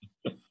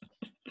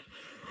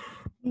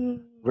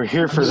 We're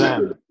here for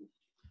them.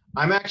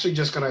 I'm actually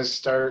just going to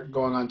start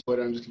going on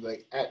Twitter. I'm just going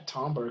to be like, at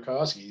Tom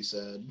Barkowski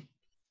said,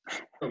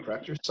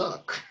 chiropractors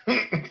suck.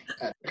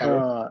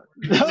 That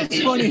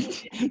was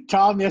funny,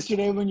 Tom,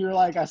 yesterday when you were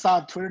like, I saw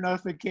a Twitter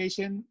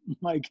notification,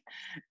 like,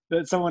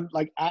 that someone,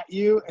 like, at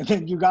you, and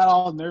then you got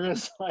all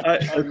nervous.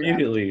 Like,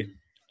 Immediately.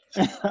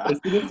 As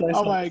soon as I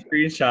saw the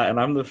screenshot, and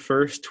I'm the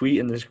first tweet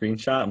in the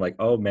screenshot, I'm like,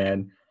 oh,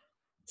 man,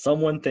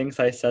 someone thinks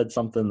I said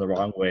something the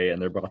wrong way,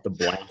 and they're about to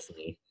blast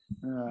me.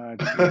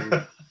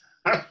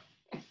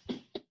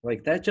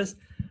 Like, that just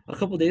a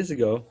couple days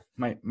ago,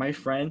 my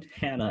friend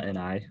Hannah and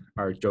I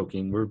are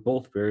joking. We're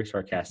both very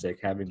sarcastic,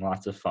 having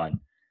lots of fun.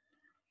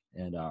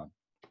 And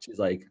she's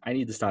like, I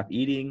need to stop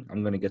eating.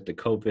 I'm going to get the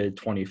COVID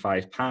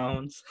 25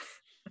 pounds.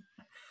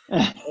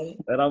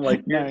 And I'm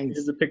like,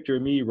 here's a picture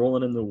of me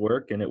rolling into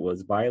work. And it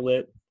was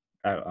Violet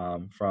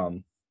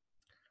from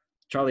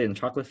Charlie and the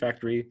Chocolate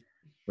Factory,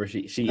 where she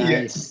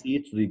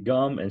eats the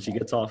gum and she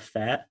gets all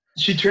fat.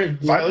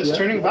 Violet's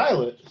turning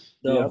violet.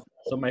 So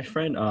my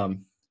friend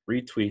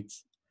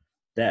retweets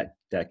that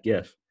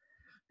GIF,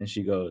 and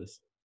she goes,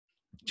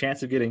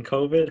 chance of getting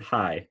COVID,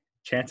 high.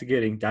 Chance of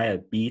getting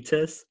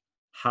diabetes,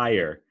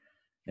 higher.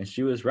 And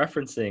she was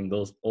referencing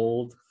those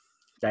old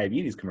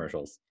diabetes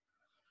commercials.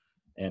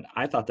 And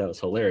I thought that was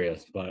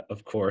hilarious, but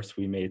of course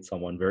we made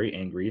someone very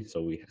angry,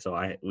 so we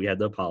had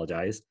to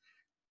apologize.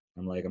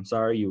 I'm like, I'm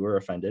sorry you were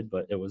offended,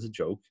 but it was a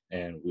joke,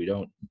 and we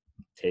don't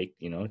take,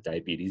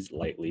 diabetes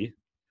lightly.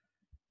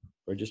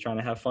 We're just trying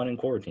to have fun in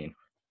quarantine.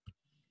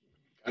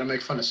 Gotta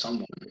make fun of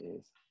someone.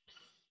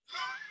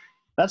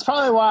 That's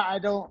probably why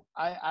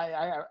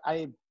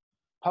I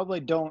probably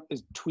don't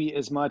tweet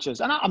as much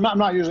as, and I'm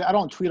not usually, I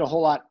don't tweet a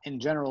whole lot in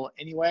general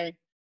anyway,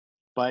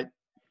 but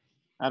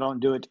I don't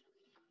do it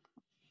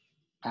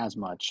as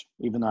much,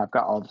 even though I've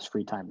got all this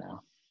free time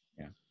now.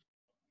 Yeah.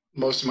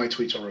 Most of my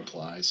tweets are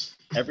replies.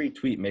 Every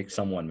tweet makes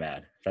someone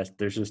mad.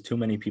 There's just too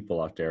many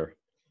people out there.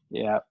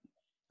 Yeah.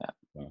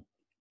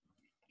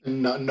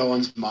 No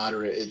one's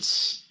moderate.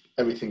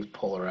 Everything's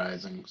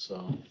polarizing.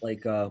 So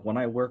Like when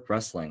I work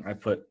wrestling, I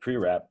put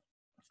pre-wrap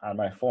on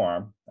my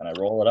forearm and I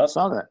roll it up.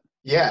 Saw that.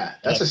 yeah,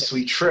 that's a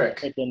sweet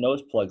trick. Put the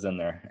nose plugs in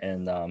there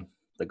and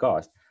the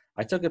gauze.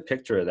 I took a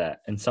picture of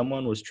that and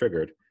someone was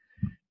triggered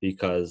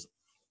because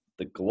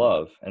the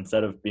glove,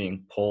 instead of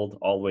being pulled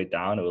all the way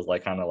down, it was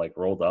like kind of like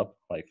rolled up,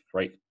 like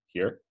right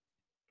here.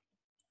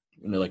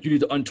 And they're like, "You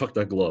need to untuck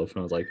that glove." And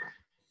I was like,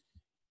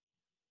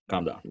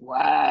 "Calm down."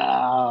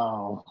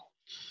 Wow.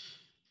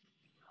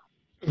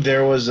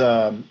 There was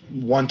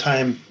one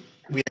time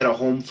we had a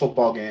home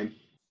football game,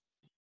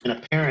 and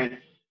a parent,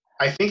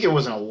 I think it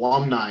was an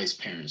alumni's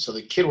parent, so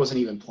the kid wasn't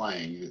even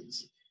playing.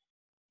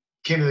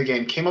 Came to the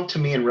game, came up to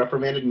me and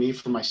reprimanded me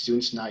for my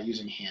students not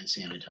using hand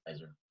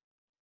sanitizer.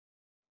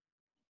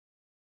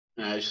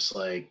 And I was just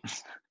like,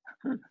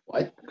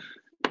 what?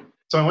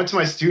 So I went to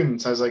my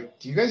students. I was like,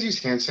 do you guys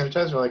use hand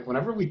sanitizer? Like,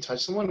 whenever we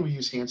touch someone, we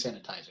use hand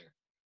sanitizer.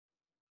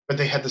 But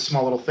they had the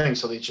small little thing,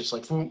 so they just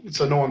like,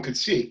 so no one could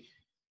see.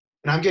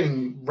 And I'm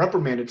getting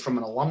reprimanded from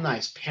an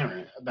alumni's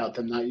parent about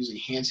them not using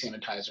hand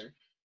sanitizer.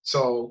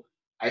 So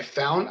I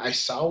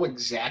saw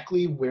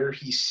exactly where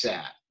he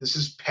sat. This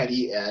is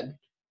Petty Ed.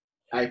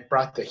 I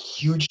brought the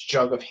huge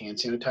jug of hand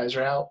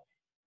sanitizer out,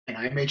 and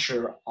I made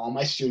sure all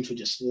my students would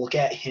just look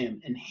at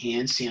him and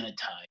hand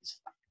sanitize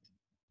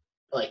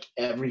like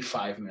every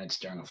 5 minutes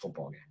during a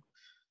football game.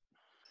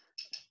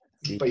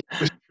 But he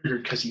was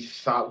triggered because he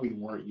thought we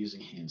weren't using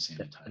hand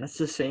sanitizer. That's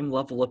the same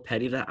level of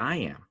petty that I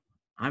am.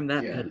 I'm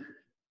that petty.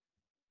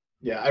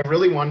 Yeah, I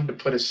really wanted to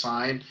put a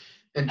sign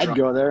and I'd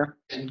go there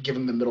and give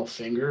him the middle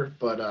finger,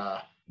 but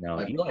no,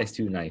 Eli's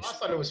too nice. I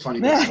thought it was funny.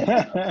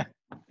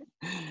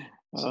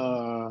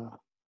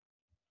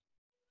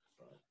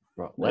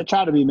 Bro, I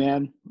try to be,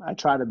 man. I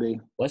try to be.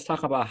 Let's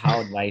talk about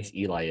how nice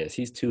Eli is.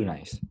 He's too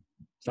nice.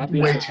 Stop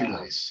being way so too nice.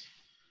 nice.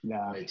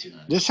 Yeah. Way too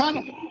nice. Just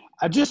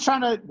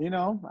trying to, I don't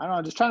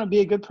know, just trying to be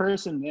a good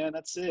person, man.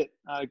 That's it.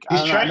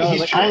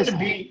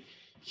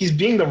 He's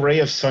being the ray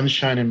of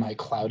sunshine in my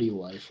cloudy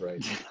life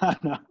right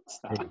now.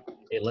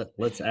 Hey,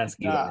 let's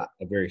ask Eli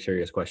a very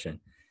serious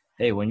question.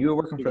 Hey, when you were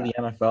working for the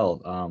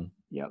NFL,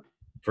 yep.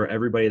 For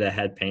everybody that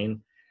had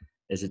pain,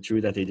 is it true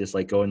that they just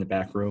like go in the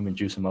back room and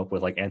juice them up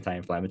with like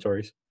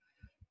anti-inflammatories?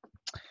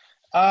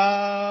 You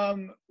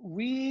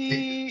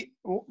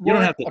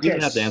don't have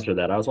to answer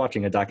that. I was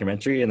watching a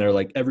documentary and they're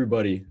like,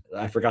 everybody,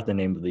 I forgot the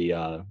name of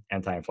the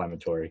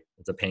anti-inflammatory.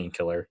 It's a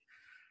painkiller.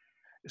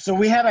 So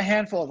we have a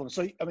handful of them.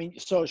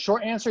 So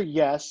short answer,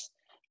 yes.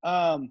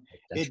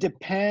 It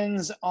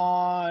depends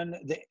on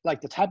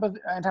the type of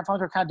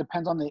anti-inflammatory. Kind of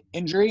depends on the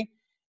injury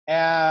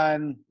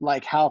and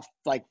how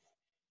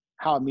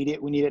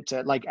immediate we need it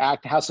to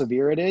act, how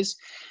severe it is.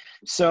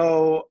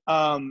 So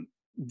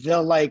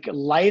the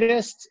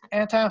lightest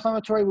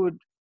anti-inflammatory we would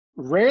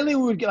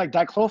get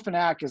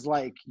diclofenac is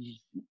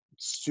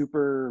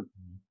super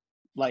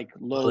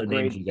low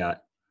grade. You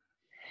got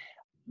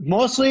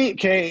mostly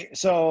okay.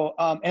 So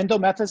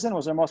endomethacin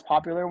was our most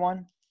popular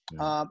one,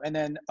 and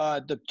then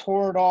the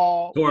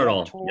Toradol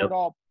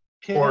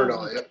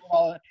Toradol,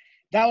 yep.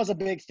 That was a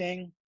big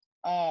thing.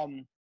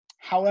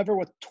 However,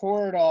 with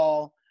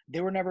Toradol,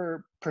 they were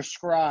never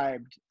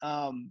prescribed.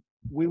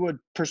 We would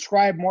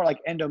prescribe more like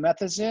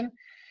endomethacin.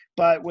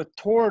 But with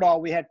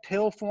Toradol, we had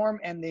pill form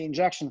and the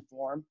injection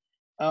form.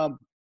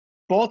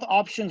 Both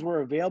options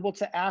were available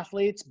to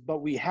athletes, but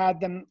we had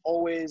them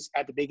always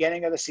at the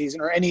beginning of the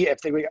season, or if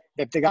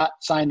they got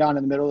signed on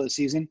in the middle of the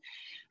season.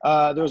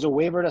 There was a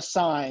waiver to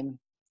sign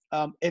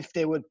if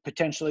they would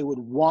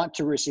want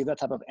to receive that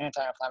type of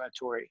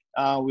anti-inflammatory.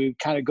 We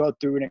kind of go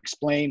through and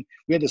explain.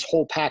 We had this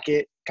whole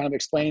packet, kind of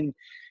explain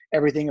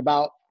everything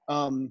about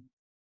the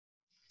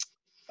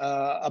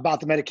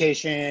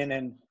medication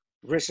and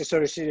risks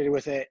associated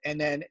with it. And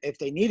then if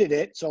they needed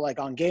it, so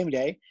on game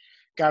day,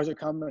 guys would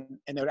come and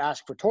they would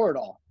ask for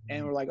Toradol.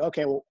 And we're like,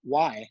 okay, well,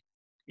 why?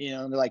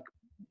 And they're like,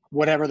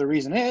 whatever the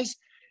reason is.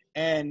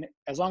 And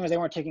as long as they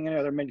weren't taking any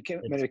other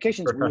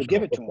medications, we would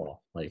give it to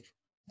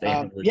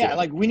them.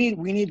 We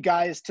need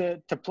guys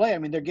to play. I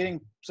mean, they're getting,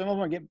 some of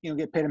them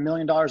get paid $1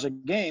 million a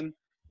game.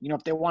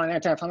 If they want an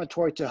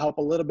anti-inflammatory to help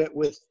a little bit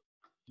with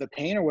the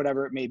pain or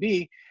whatever it may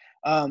be.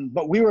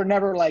 But we were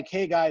never like,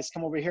 hey guys,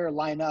 come over here,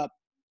 line up,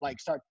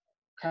 start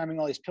cramming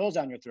all these pills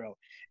down your throat.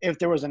 If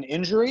there was an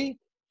injury,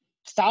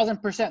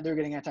 1,000% they're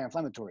getting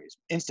anti-inflammatories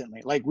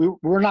instantly.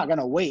 We're not going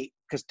to wait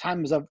because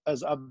time is of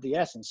the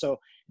essence. So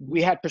we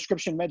had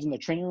prescription meds in the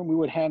training room we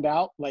would hand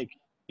out,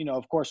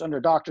 of course, under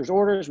doctor's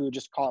orders. We would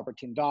just call up our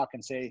team doc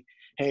and say,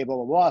 hey, blah,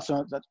 blah, blah.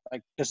 So that's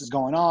this is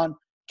going on.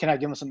 Can I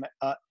give them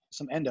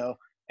some endo?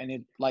 And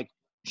it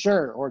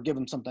sure, or give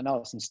them something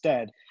else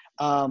instead.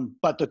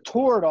 But the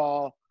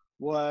Toradol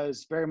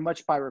was very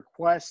much by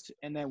request,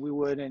 and then we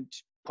wouldn't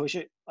push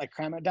it, like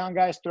cram it down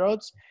guys'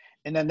 throats.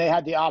 And then they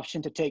had the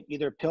option to take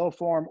either pill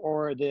form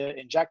or the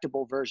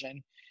injectable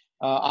version,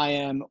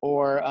 IM,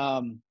 or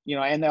and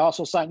they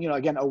also signed,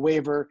 again, a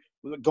waiver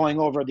going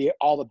over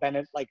all the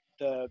benefit, like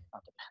not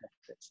the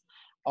benefits,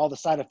 all the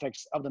side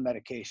effects of the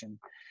medication.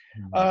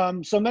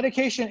 So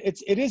medication,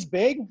 it is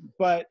big,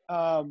 but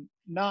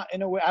not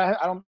in a way. I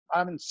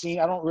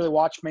don't really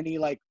watch many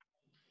like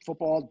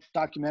football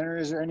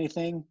documentaries or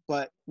anything,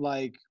 but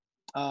like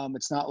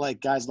it's not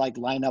like guys like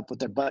line up with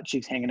their butt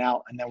cheeks hanging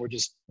out and then we're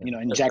just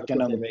injecting That's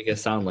what them. they make it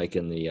sound like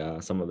in the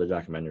some of the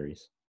documentaries.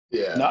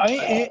 Yeah. No,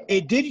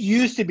 it did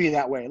used to be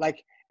that way.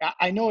 Like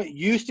I know it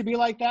used to be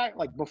like that.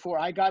 Like before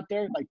I got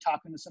there, like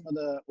talking to some of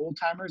the old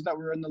timers that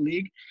were in the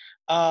league,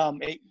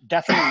 it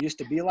definitely used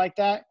to be like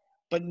that.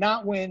 But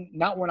not when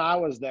I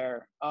was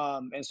there.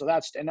 And so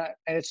and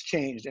it's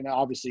changed. And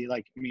obviously,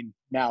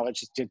 now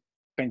it's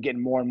been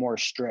getting more and more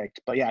strict.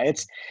 But yeah,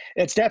 it's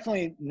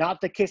definitely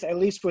not the case. At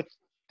least with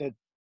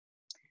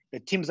the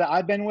teams that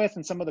I've been with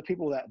and some of the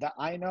people that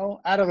I know.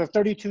 Out of the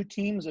 32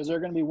 teams, is there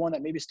going to be one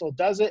that maybe still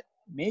does it?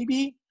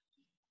 Maybe.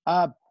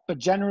 But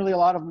generally, a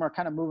lot of them are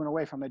kind of moving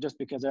away from it just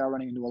because they are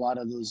running into a lot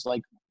of those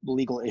like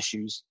legal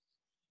issues.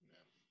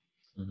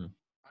 Mm-hmm.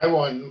 I have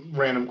one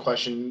random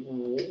question.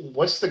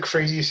 What's the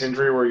craziest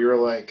injury where you're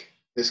like,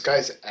 this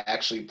guy's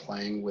actually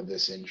playing with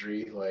this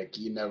injury? Like,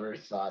 you never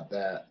thought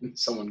that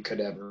someone could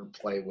ever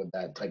play with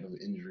that type of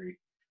injury?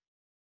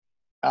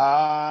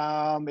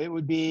 It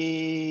would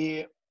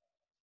be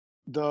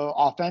there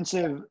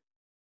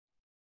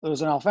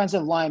was an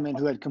offensive lineman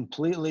who had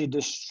completely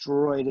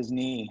destroyed his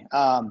knee.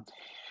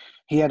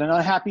 He had an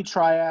unhappy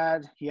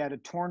triad. He had a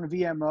torn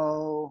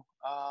VMO.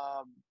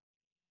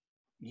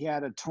 He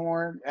had a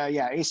torn,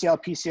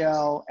 ACL,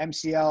 PCL,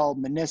 MCL,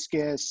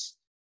 meniscus.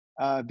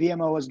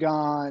 VMO was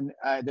gone.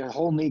 The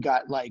whole knee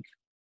got like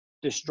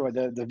destroyed.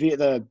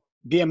 The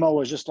VMO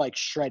was just like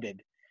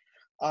shredded.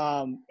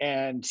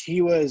 And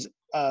he was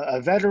a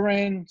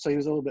veteran, so he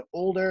was a little bit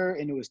older,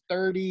 into his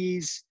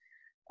 30s.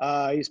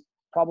 He's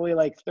probably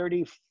like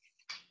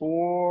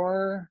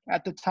 34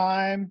 at the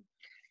time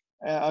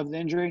of the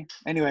injury.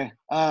 Anyway,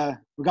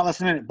 regardless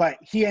of a minute, but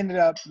he ended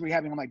up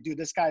rehabbing. I'm like, dude,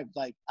 this guy,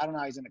 like, I don't know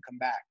how he's going to come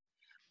back.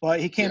 But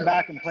he came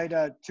back and played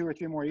 2 or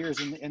 3 more years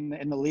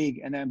in the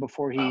league, and then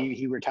before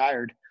he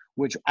retired,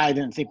 which I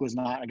didn't think was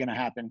not going to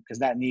happen because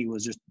that knee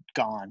was just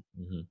gone.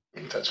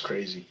 Mm-hmm. That's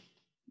crazy.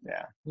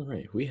 Yeah. All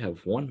right, we have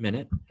 1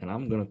 minute, and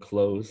I'm going to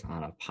close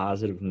on a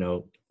positive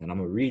note, and I'm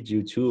going to read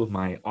you 2 of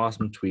my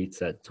awesome tweets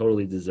that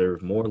totally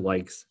deserve more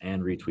likes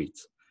and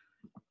retweets,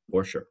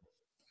 for sure.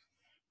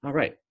 All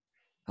right.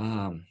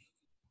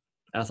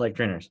 Athletic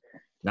trainers,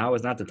 now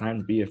is not the time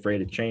to be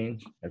afraid of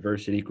change,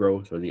 adversity,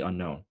 growth, or the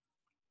unknown.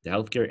 The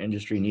healthcare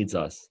industry needs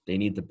us. They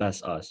need the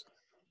best us.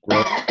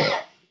 Grow,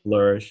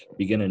 flourish,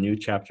 begin a new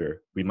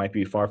chapter. We might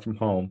be far from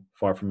home,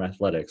 far from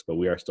athletics, but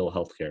we are still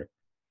healthcare.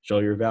 Show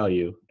your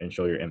value and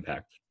show your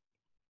impact.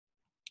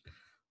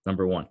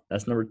 Number 1.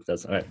 That's all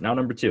right. Now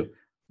number 2.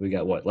 We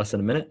got less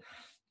than a minute?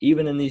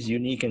 Even in these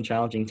unique and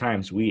challenging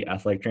times, we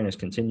athletic trainers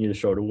continue to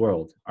show the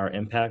world our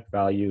impact,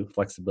 value,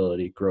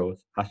 flexibility,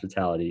 growth,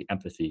 hospitality,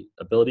 empathy,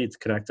 ability to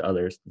connect to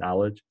others,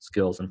 knowledge,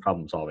 skills, and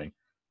problem solving.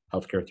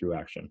 Healthcare through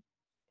action.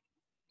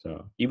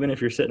 So even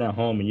if you're sitting at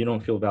home and you don't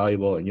feel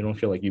valuable and you don't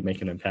feel like you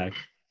make an impact,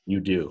 you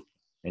do,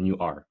 and you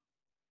are.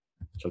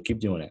 So keep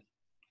doing it.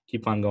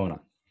 Keep on going on.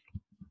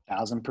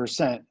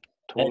 1,000%.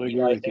 Totally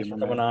agree with you,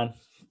 coming on.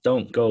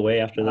 Don't go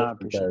away after this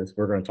because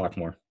we're going to talk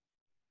more.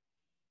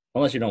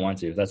 Unless you don't want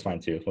to. That's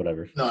fine too.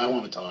 Whatever. No, I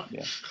want to talk.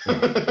 Yeah.